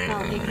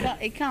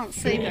 He can't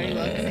see very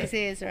well because his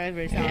ears are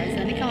over his eyes,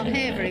 and he can't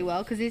hear very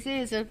well because his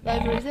ears are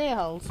over his ear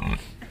holes.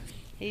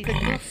 He's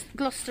a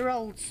Gloucester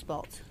old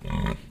spot.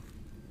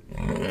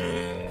 I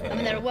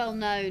mean, they're a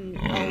well-known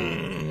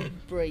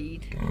old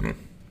breed.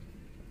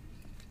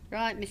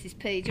 Right, Mrs.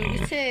 P, do you want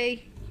your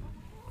tea?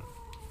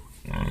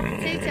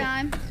 Tea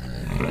time.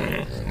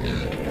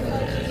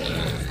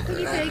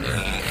 Guinea pigs.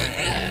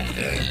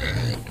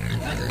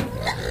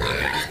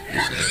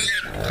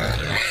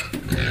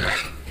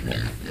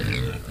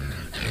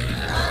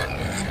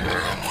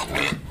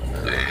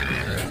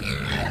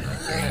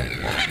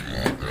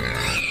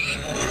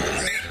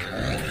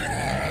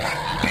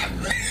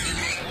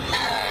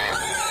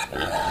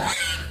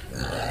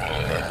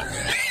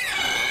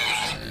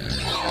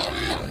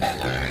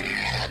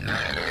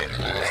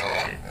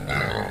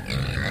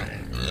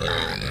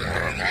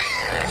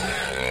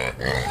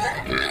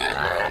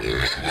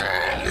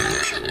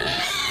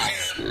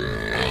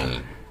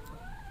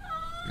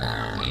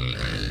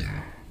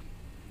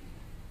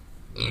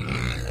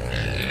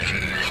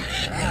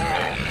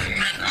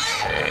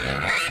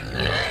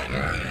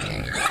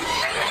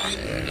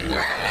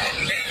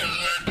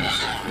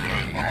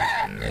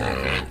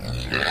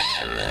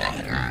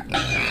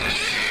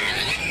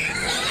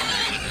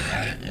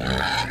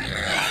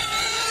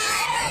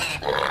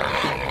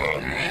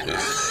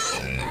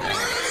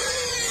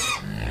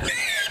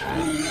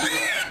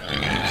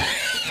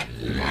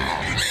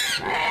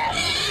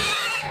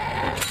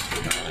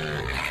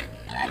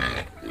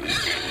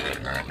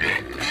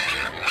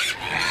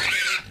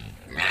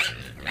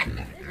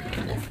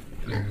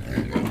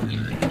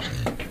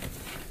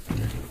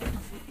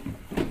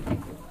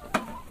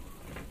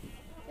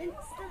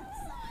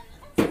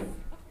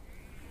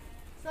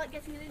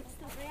 Getting an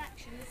instant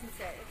reaction, isn't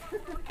it?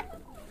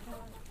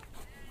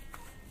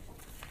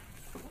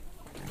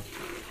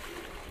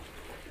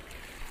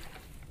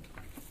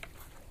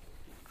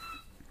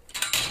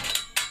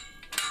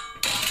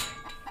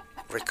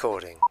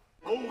 Recording.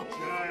 Oh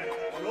Jack,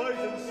 rise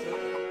and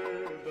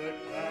serve the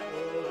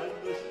cattle and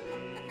the sheep.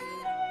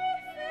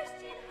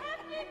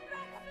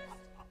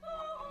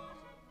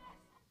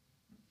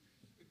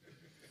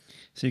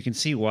 So you can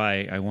see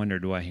why I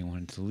wondered why he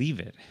wanted to leave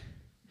it.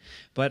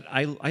 But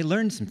I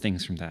learned some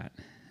things from that.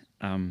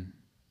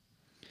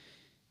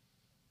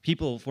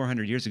 People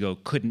 400 years ago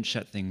couldn't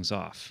shut things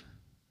off.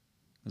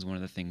 Was one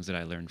of the things that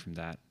I learned from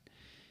that.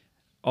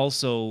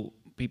 Also,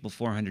 people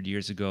 400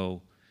 years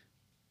ago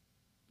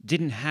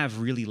didn't have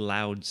really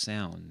loud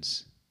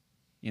sounds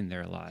in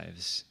their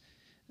lives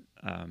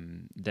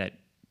that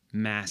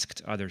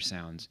masked other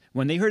sounds.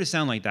 When they heard a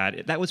sound like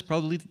that, that was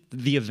probably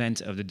the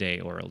event of the day,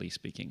 orally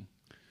speaking.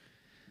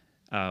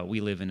 We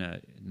live in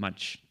a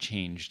much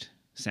changed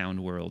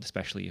sound world,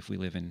 especially if we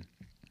live in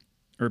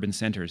urban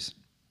centers.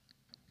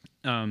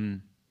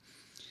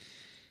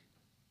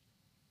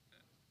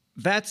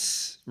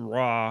 That's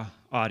raw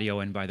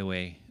audio, and by the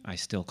way, I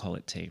still call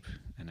it tape,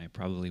 and I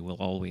probably will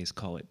always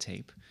call it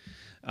tape.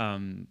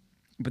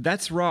 But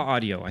that's raw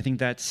audio. I think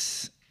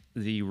that's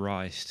the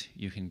rawest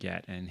you can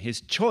get, and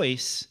his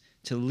choice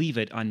to leave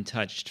it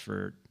untouched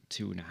for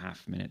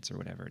 2.5 minutes or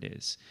whatever it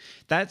is.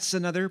 That's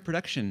another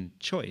production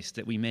choice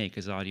that we make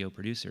as audio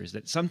producers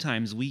that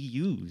sometimes we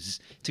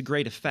use to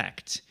great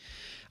effect.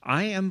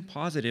 I am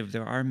positive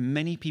there are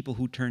many people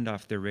who turned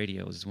off their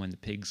radios when the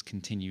pigs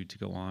continued to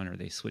go on or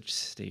they switched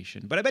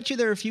station. But I bet you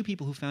there are a few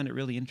people who found it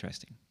really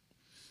interesting.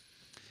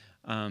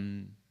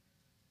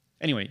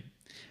 Anyway,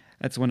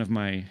 that's one of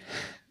my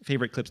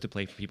favorite clips to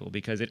play for people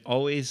because it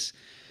always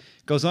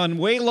goes on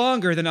way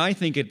longer than I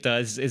think it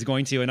is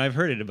going to, and I've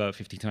heard it about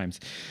 50 times.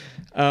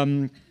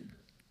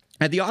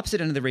 At the opposite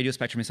end of the radio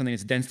spectrum is something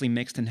that's densely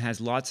mixed and has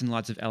lots and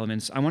lots of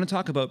elements. I want to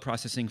talk about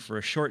processing for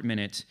a short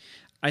minute.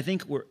 I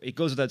think it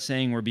goes without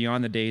saying we're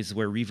beyond the days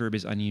where reverb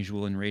is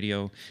unusual in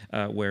radio,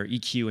 where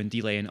EQ and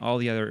delay and all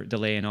the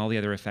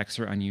other effects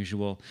are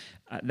unusual.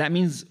 That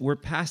means we're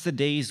past the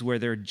days where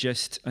they're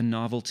just a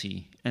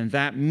novelty, and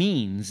that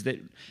means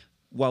that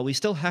while we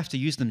still have to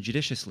use them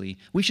judiciously,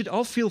 we should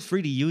all feel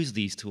free to use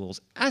these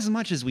tools as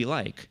much as we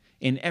like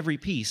in every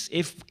piece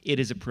if it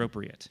is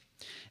appropriate.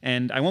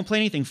 And I won't play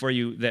anything for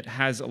you that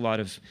has a lot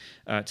of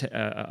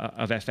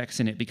FX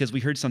in it because we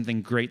heard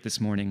something great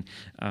this morning.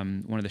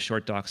 One of the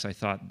short docs, I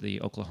thought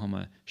the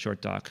Oklahoma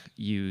short doc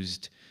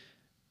used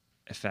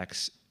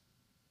effects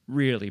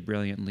really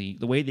brilliantly.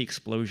 The way the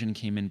explosion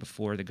came in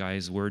before the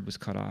guy's word was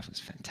cut off was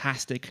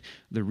fantastic.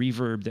 The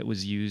reverb that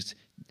was used,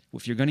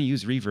 if you're going to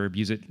use reverb,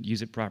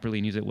 use it properly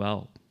and use it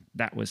well.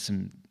 That was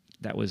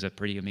a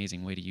pretty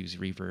amazing way to use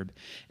reverb.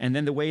 And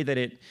then the way that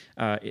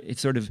it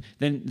sort of,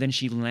 then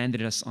she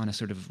landed us on a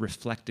sort of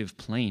reflective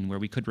plane where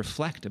we could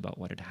reflect about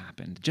what had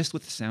happened, just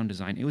with the sound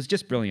design. It was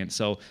just brilliant.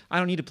 So I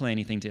don't need to play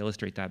anything to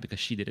illustrate that because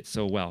she did it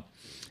so well.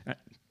 I've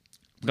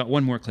got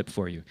one more clip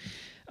for you.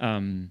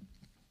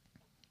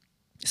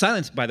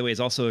 Silence, by the way, is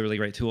also a really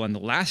great tool. On the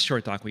last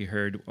short doc we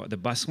heard, the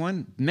bus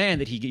one, man,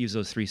 did he use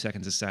those 3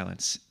 seconds of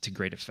silence to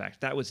great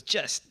effect. That was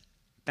just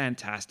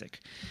fantastic.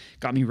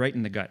 Got me right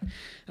in the gut,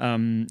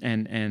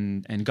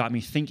 and got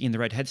me thinking in the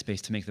right headspace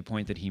to make the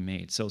point that he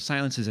made. So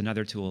silence is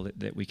another tool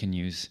that we can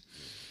use.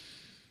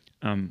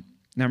 Now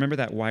remember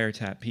that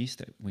wiretap piece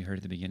that we heard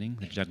at the beginning,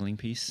 the juggling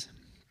piece?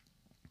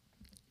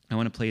 I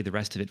want to play the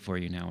rest of it for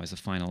you now as a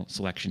final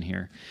selection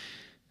here.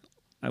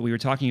 We were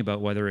talking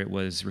about whether it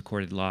was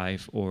recorded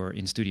live or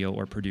in studio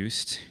or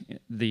produced.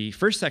 The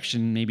first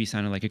section maybe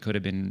sounded like it could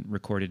have been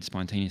recorded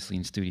spontaneously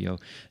in studio.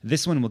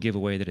 This one will give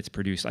away that it's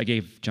produced. I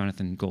gave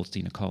Jonathan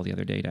Goldstein a call the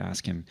other day to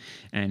ask him,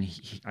 and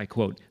I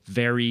quote,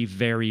 very,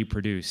 very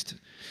produced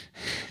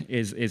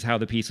is how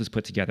the piece was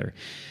put together.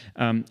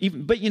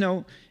 But, you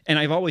know, and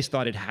I've always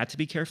thought it had to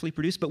be carefully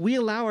produced, but we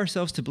allow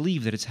ourselves to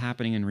believe that it's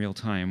happening in real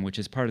time, which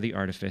is part of the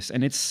artifice,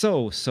 and it's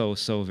so, so,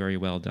 so very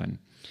well done.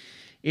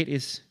 It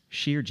is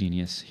sheer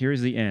genius.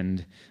 Here's the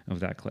end of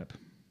that clip.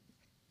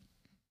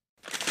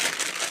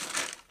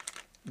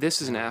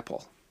 This is an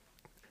apple.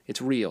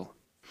 It's real.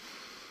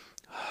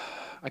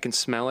 I can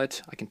smell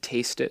it. I can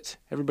taste it.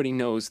 Everybody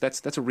knows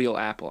that's a real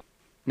apple.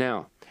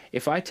 Now,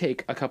 if I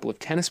take a couple of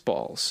tennis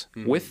balls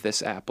with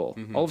this apple,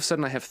 all of a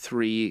sudden I have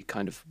 3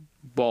 kind of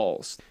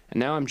balls. And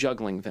now I'm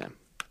juggling them.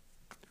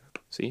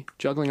 See?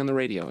 Juggling on the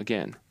radio,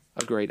 again,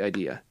 a great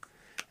idea.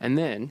 And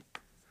then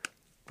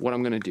what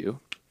I'm going to do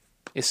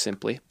is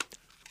simply,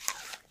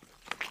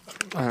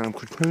 I'm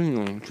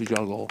continuing to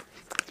juggle,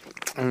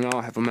 and now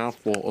I have a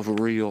mouthful of a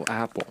real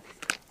apple.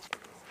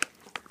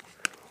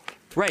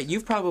 Right,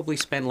 you've probably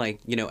spent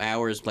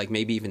hours,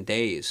 maybe even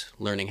days,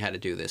 learning how to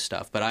do this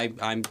stuff. But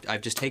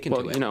I've just taken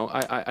to it. Well,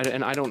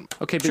 I don't.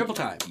 Okay, but, triple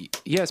time.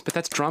 Yes, but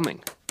that's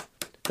drumming.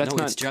 That's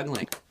not. It's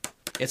juggling.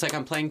 It's like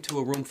I'm playing to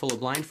a room full of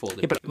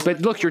blindfolded. Yeah,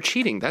 but look, you're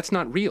cheating. That's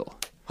not real.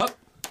 Hup.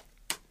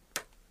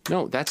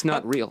 No, that's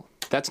not real.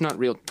 That's not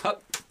real.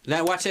 Hup.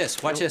 Now watch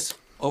this. Watch this.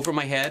 Over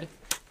my head,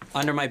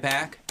 under my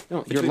back.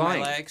 No, you're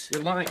lying. My legs.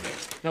 You're lying.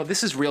 No,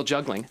 this is real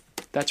juggling.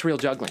 That's real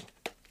juggling.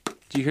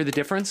 Do you hear the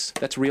difference?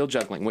 That's real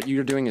juggling. What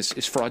you're doing is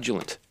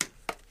fraudulent.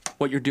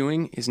 What you're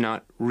doing is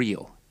not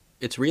real.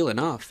 It's real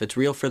enough. It's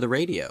real for the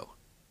radio.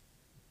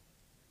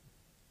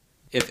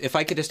 If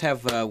I could just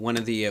have one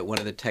of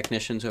the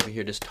technicians over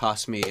here just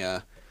toss me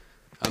a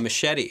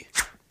machete.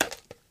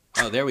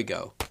 Oh, there we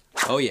go.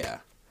 Oh yeah.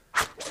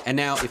 And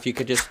now if you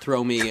could just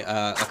throw me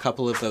a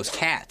couple of those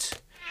cats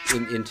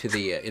into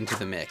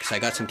the mix. I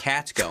got some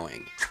cats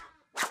going.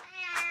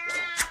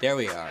 There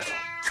we are.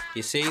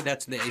 You see,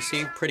 you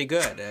see, pretty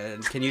good.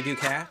 Can you do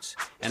cats?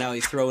 And now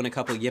you throw in a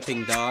couple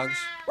yipping dogs,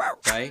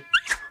 right?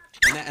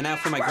 And now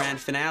for my grand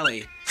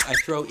finale, I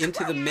throw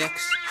into the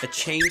mix a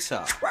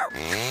chainsaw.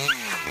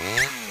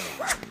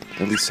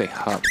 At least say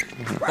hup.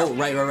 Oh,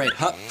 right.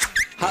 Hup,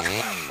 hup.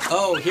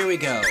 Oh, here we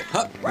go.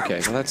 Hup. Okay,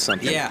 well that's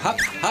something. Yeah, hup,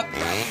 hup.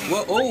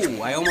 Whoa,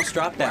 oh, I almost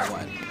dropped that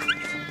one.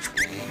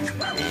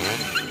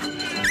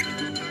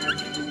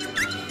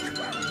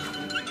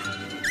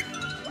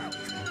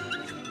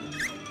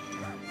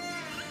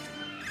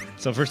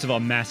 So first of all,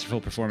 masterful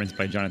performance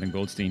by Jonathan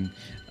Goldstein.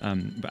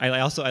 But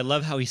I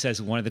love how he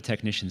says one of the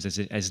technicians,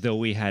 as though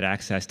we had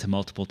access to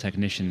multiple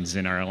technicians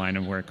in our line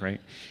of work, right?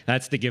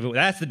 That's the giveaway.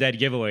 That's the dead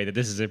giveaway that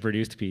this is a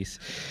produced piece.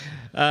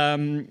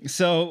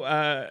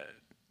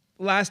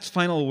 Last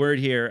final word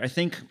here. I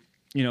think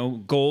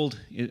gold.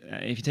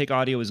 If you take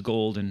audio as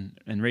gold and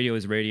radio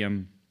as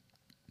radium,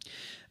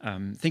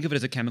 think of it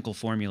as a chemical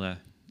formula.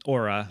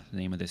 AuRa, the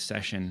name of this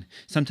session.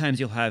 Sometimes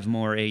you'll have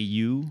more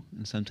AU,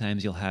 and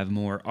sometimes you'll have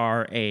more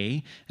RA,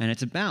 and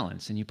it's a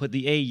balance. And you put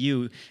the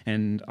AU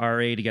and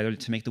RA together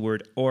to make the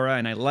word AuRa,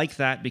 and I like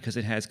that because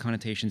it has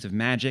connotations of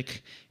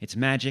magic, it's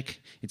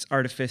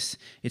artifice,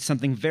 it's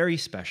something very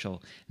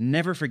special.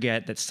 Never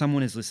forget that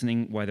someone is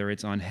listening, whether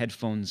it's on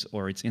headphones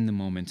or it's in the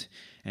moment,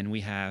 and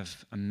we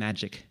have a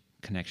magic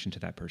connection to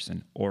that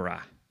person,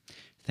 AuRa.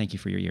 Thank you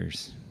for your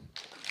ears.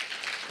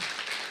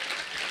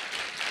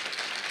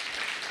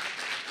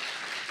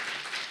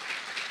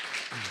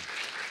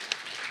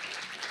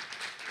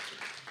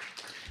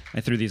 I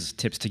threw these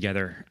tips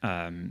together,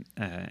 and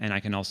I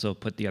can also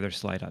put the other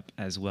slide up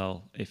as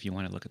well if you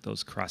want to look at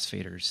those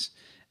crossfaders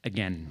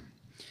again.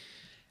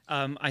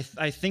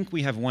 I think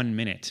we have 1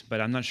 minute, but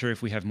I'm not sure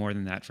if we have more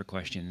than that for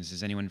questions.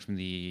 Is anyone from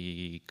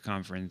the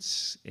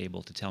conference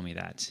able to tell me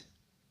that?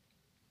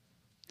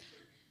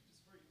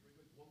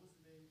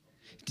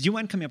 Did you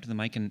mind coming up to the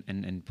mic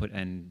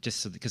and just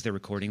so, because they're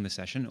recording the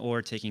session,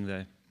 or taking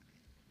the...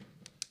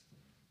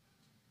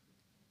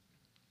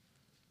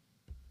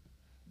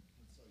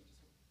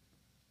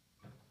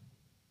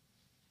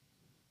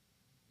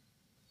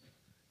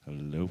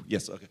 Hello.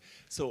 Yes. Okay.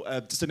 So,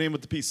 just the name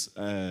of the piece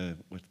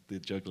with the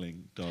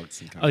juggling dogs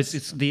and cats.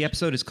 It's the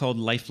episode is called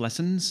Life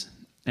Lessons,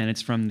 and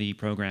it's from the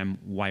program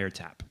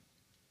Wiretap.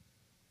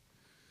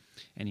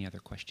 Any other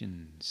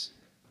questions?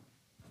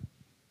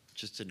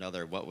 Just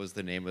another. What was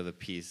the name of the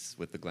piece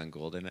with the Glenn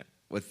Gould in it?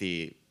 With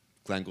the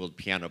Glenn Gould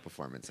piano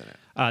performance in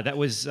it? That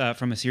was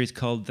from a series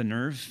called The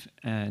Nerve,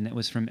 and that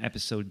was from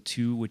episode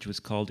 2, which was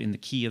called In the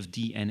Key of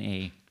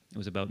DNA. It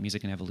was about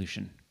music and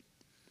evolution.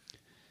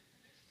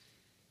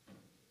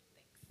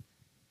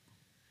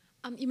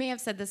 You may have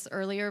said this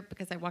earlier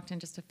because I walked in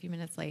just a few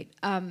minutes late.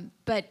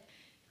 But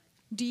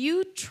do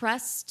you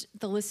trust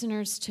the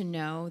listeners to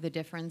know the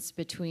difference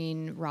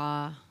between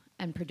raw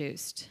and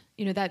produced?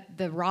 That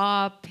the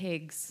raw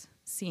pigs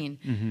scene.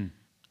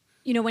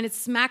 Mm-hmm. When it's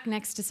smack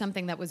next to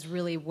something that was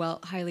really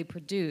highly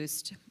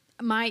produced,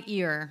 my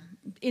ear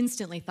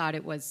instantly thought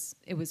it was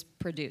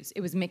produced.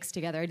 It was mixed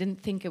together. I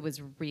didn't think it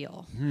was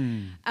real.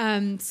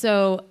 And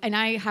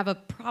I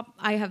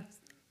have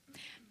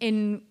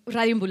in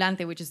Radio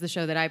Ambulante, which is the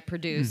show that I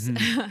produce,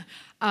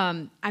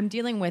 mm-hmm. I'm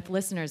dealing with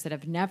listeners that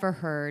have never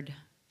heard,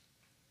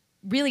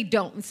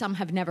 some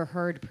have never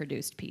heard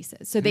produced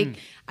pieces. So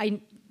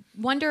I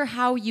wonder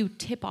how you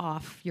tip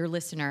off your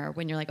listener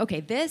when you're like,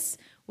 okay, this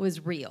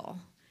was real.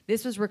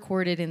 This was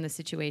recorded in the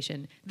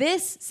situation.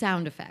 This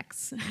sound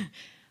effects.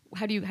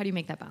 How do you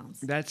make that balance?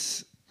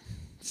 That's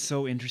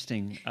so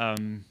interesting.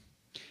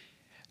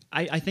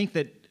 I think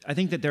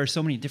that there are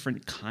so many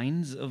different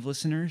kinds of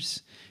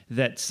listeners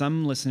that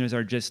some listeners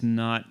are just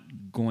not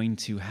going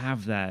to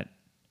have that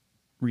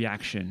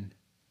reaction,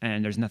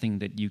 and there's nothing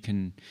that you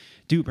can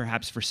do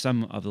perhaps for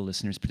some of the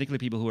listeners, particularly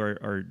people who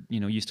are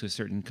used to a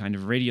certain kind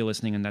of radio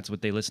listening, and that's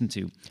what they listen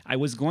to. I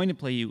was going to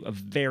play you a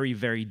very,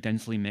 very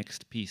densely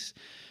mixed piece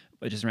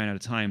I just ran out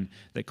of time,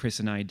 that Chris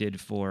and I did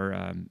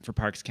for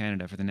Parks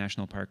Canada, for the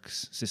National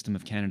Parks System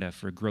of Canada,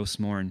 for Gros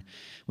Morne.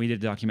 We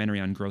did a documentary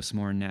on Gros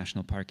Morne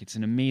National Park. It's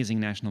an amazing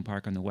national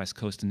park on the west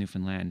coast of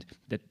Newfoundland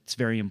that's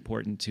very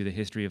important to the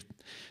history of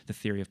the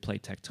theory of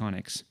plate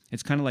tectonics.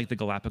 It's kind of like the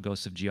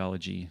Galapagos of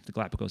geology. The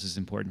Galapagos is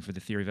important for the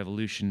theory of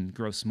evolution.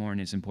 Gros Morne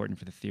is important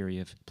for the theory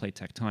of plate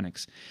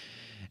tectonics.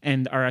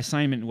 And our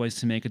assignment was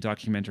to make a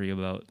documentary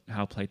about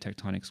how plate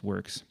tectonics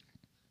works.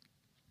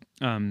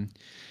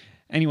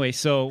 Anyway,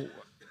 so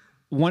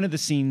one of the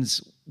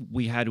scenes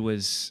we had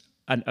was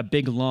a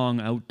big, long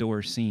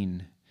outdoor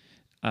scene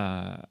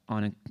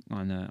on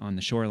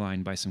the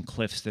shoreline by some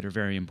cliffs that are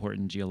very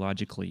important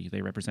geologically.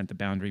 They represent the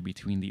boundary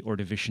between the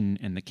Ordovician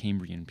and the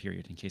Cambrian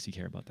period, in case you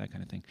care about that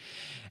kind of thing.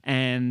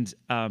 And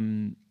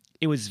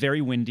it was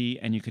very windy,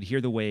 and you could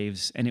hear the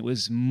waves, and it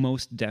was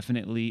most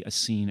definitely a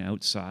scene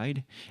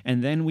outside.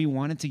 And then we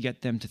wanted to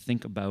get them to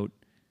think about,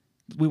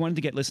 we wanted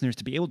to get listeners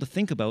to be able to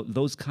think about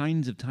those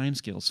kinds of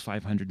timescales,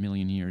 500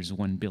 million years,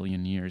 1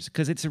 billion years,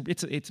 because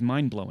it's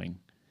mind-blowing,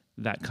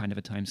 that kind of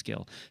a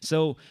timescale.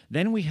 So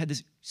then we had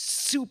this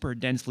super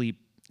densely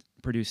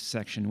produced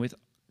section with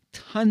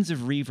tons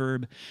of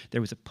reverb.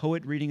 There was a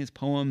poet reading his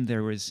poem.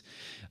 There was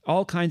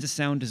all kinds of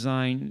sound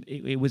design.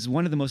 It was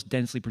one of the most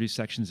densely produced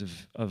sections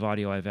of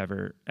audio I've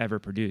ever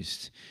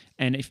produced.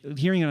 And if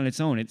hearing it on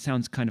its own, it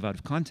sounds kind of out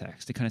of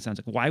context. It kind of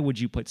sounds like, why would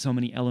you put so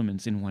many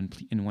elements in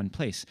one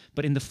place?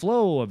 But in the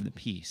flow of the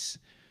piece,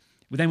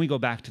 then we go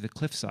back to the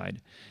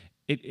cliffside.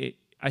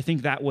 I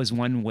think that was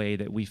one way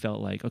that we felt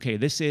like, okay,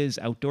 this is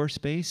outdoor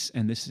space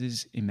and this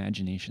is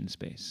imagination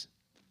space.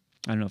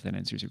 I don't know if that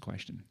answers your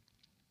question.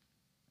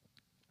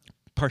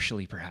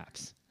 Partially,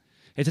 perhaps.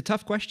 It's a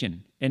tough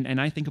question, and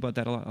I think about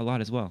that a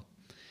lot as well.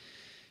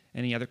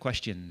 Any other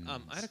questions?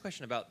 I had a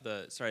question about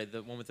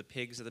the one with the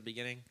pigs at the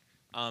beginning.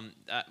 I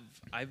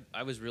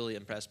was really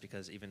impressed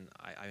because even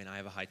I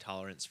have a high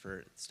tolerance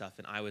for stuff,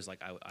 and I was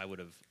like I would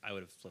have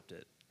flipped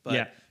it. But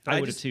yeah, I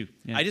would have too.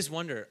 Yeah. I just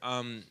wonder.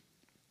 I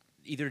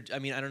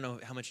don't know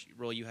how much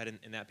role you had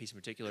in that piece in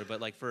particular, but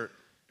like for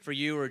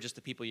you or just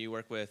the people you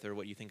work with or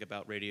what you think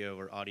about radio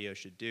or audio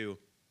should do,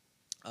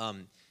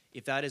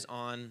 if that is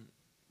on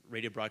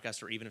radio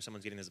broadcast or even if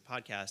someone's getting this as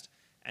a podcast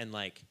and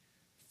like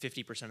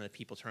 50% of the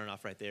people turn it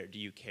off right there, do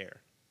you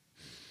care?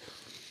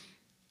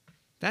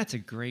 That's a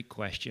great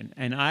question.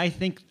 And I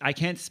think I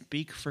can't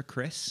speak for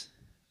Chris,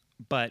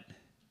 but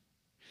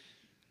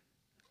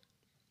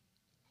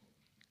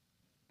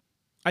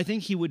I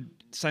think he would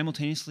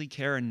simultaneously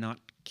care and not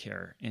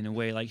care in a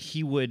way. Like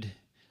he would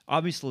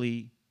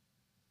obviously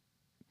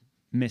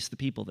miss the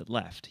people that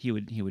left. He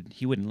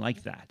wouldn't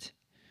like that.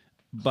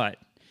 But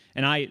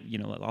and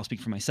I'll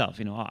speak for myself.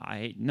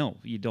 No,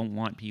 you don't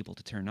want people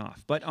to turn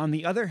off. But on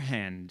the other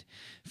hand,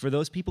 for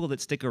those people that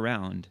stick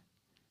around,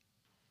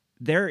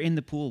 they're in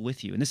the pool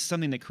with you. And this is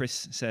something that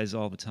Chris says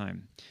all the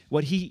time.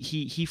 What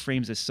he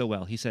frames this so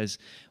well. He says,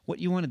 what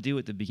you want to do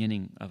at the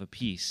beginning of a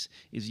piece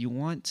is you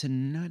want to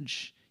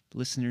nudge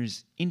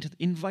listeners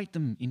invite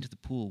them into the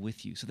pool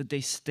with you so that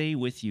they stay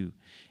with you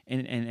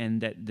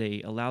and that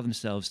they allow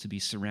themselves to be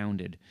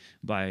surrounded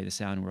by the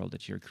sound world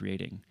that you're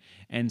creating.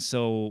 And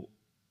so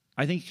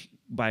I think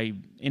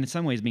in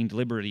some ways, being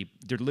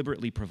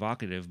deliberately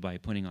provocative by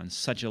putting on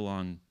such a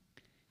long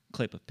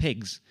clip of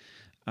pigs,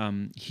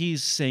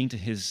 he's saying to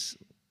his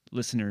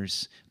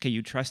listeners, okay,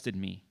 you trusted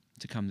me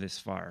to come this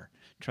far.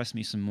 Trust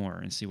me some more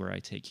and see where I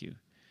take you.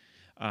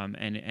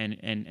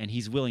 And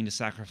he's willing to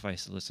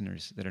sacrifice the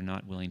listeners that are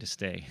not willing to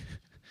stay.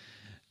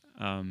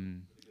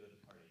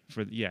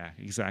 Yeah,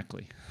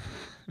 exactly.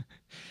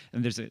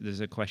 And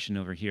there's a question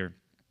over here.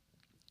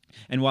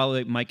 And while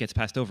the mic gets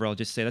passed over, I'll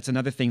just say that's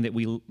another thing that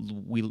we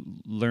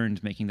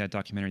learned making that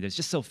documentary that's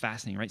just so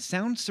fascinating, right?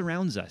 Sound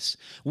surrounds us.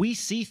 We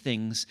see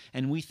things,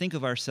 and we think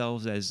of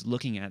ourselves as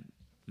looking at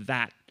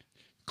that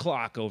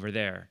clock over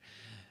there.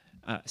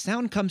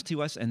 Sound comes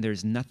to us, and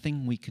there's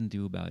nothing we can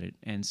do about it.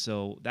 And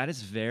so that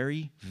is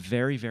very,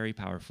 very, very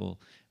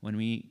powerful. When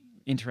we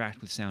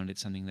interact with sound,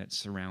 it's something that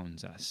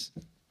surrounds us.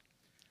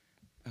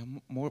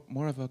 More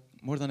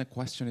than a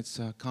question, it's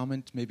a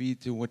comment maybe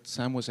to what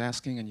Sam was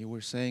asking and you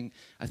were saying.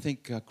 I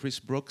think Chris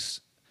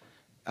Brooks,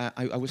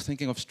 I was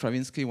thinking of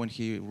Stravinsky when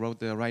he wrote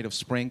The Rite of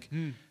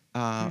Spring.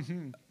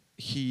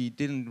 He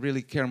didn't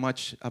really care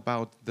much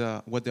about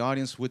what the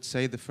audience would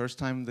say the first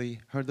time they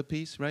heard the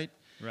piece, right?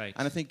 Right.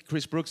 And I think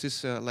Chris Brooks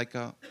is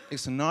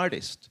is an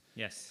artist.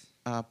 Yes.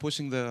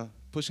 Pushing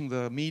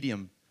the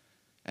medium,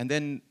 and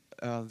then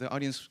the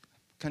audience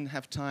can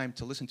have time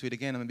to listen to it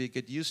again and maybe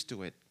get used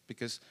to it.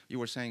 Because you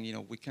were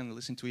saying, we can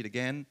listen to it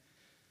again.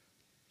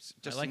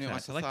 Just, I like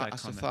that. I like that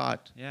as a comment.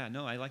 thought. Yeah,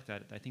 no, I like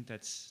that. I think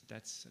that's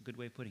a good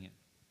way of putting it.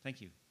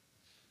 Thank you.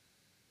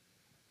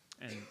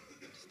 And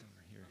just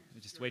over here,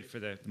 just wait for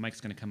the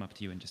mic's going to come up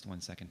to you in just 1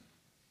 second.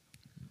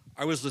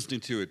 I was listening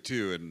to it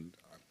too, and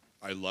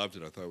I loved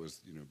it. I thought it was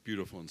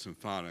beautiful and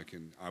symphonic,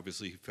 and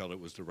obviously he felt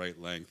it was the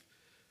right length.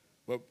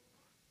 But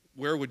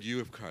where would you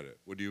have cut it?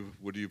 Would you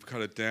have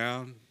cut it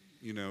down?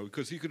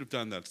 Because he could have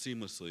done that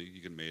seamlessly.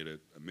 He could have made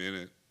it a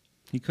minute.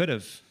 He could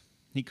have.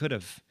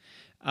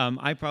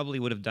 I probably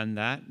would have done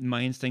that.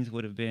 My instinct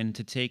would have been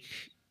to take,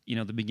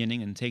 the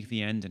beginning and take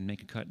the end and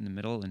make a cut in the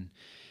middle. And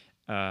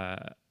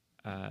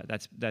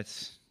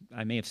that's.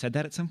 I may have said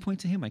that at some point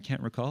to him. I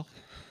can't recall.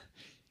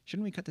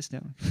 Shouldn't we cut this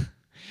down?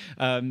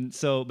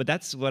 But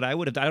that's what I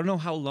would have done. I don't know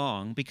how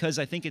long, because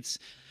I think it's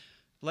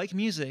like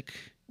music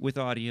with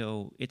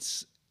audio.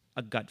 It's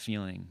a gut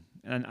feeling,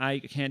 and I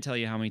can't tell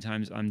you how many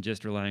times I'm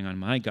just relying on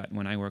my gut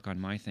when I work on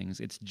my things.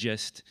 It's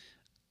just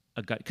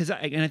a gut,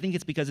 and I think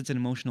it's because it's an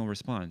emotional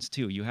response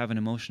too. You have an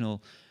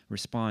emotional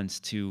response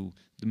to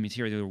the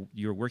material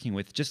you're working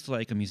with, just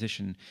like a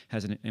musician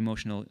has an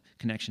emotional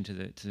connection to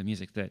the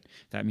music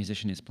that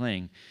musician is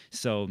playing.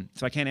 So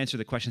I can't answer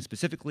the question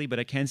specifically, but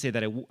I can say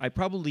that I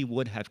probably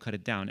would have cut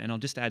it down. And I'll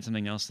just add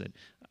something else that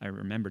I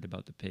remembered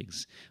about the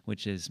pigs,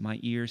 which is my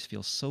ears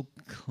feel so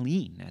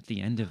clean at the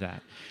end of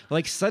that.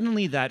 Like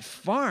suddenly that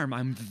farm,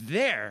 I'm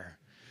there.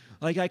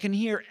 Like I can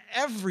hear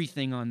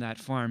everything on that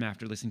farm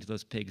after listening to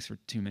those pigs for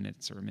 2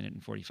 minutes or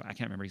 1:45. I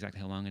can't remember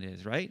exactly how long it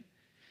is, right?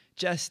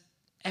 Just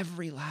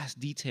every last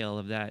detail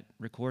of that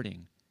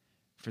recording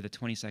for the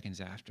 20 seconds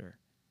after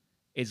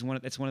is one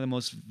of the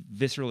most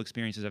visceral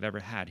experiences I've ever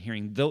had.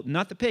 Hearing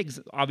not the pigs,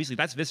 obviously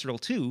that's visceral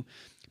too,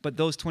 but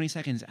those 20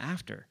 seconds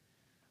after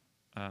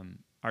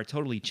are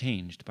totally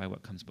changed by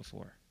what comes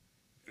before.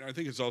 And I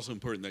think it's also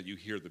important that you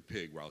hear the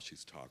pig while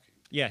she's talking.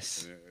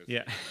 Yes.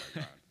 Yeah.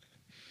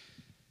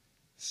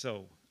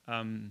 So,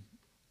 how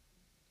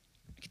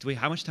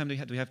much time do we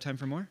have? Do we have time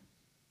for more?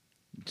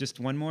 Just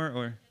one more,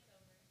 or?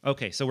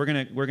 Okay, so we're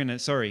gonna.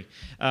 Sorry.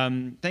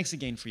 Thanks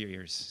again for your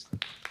ears.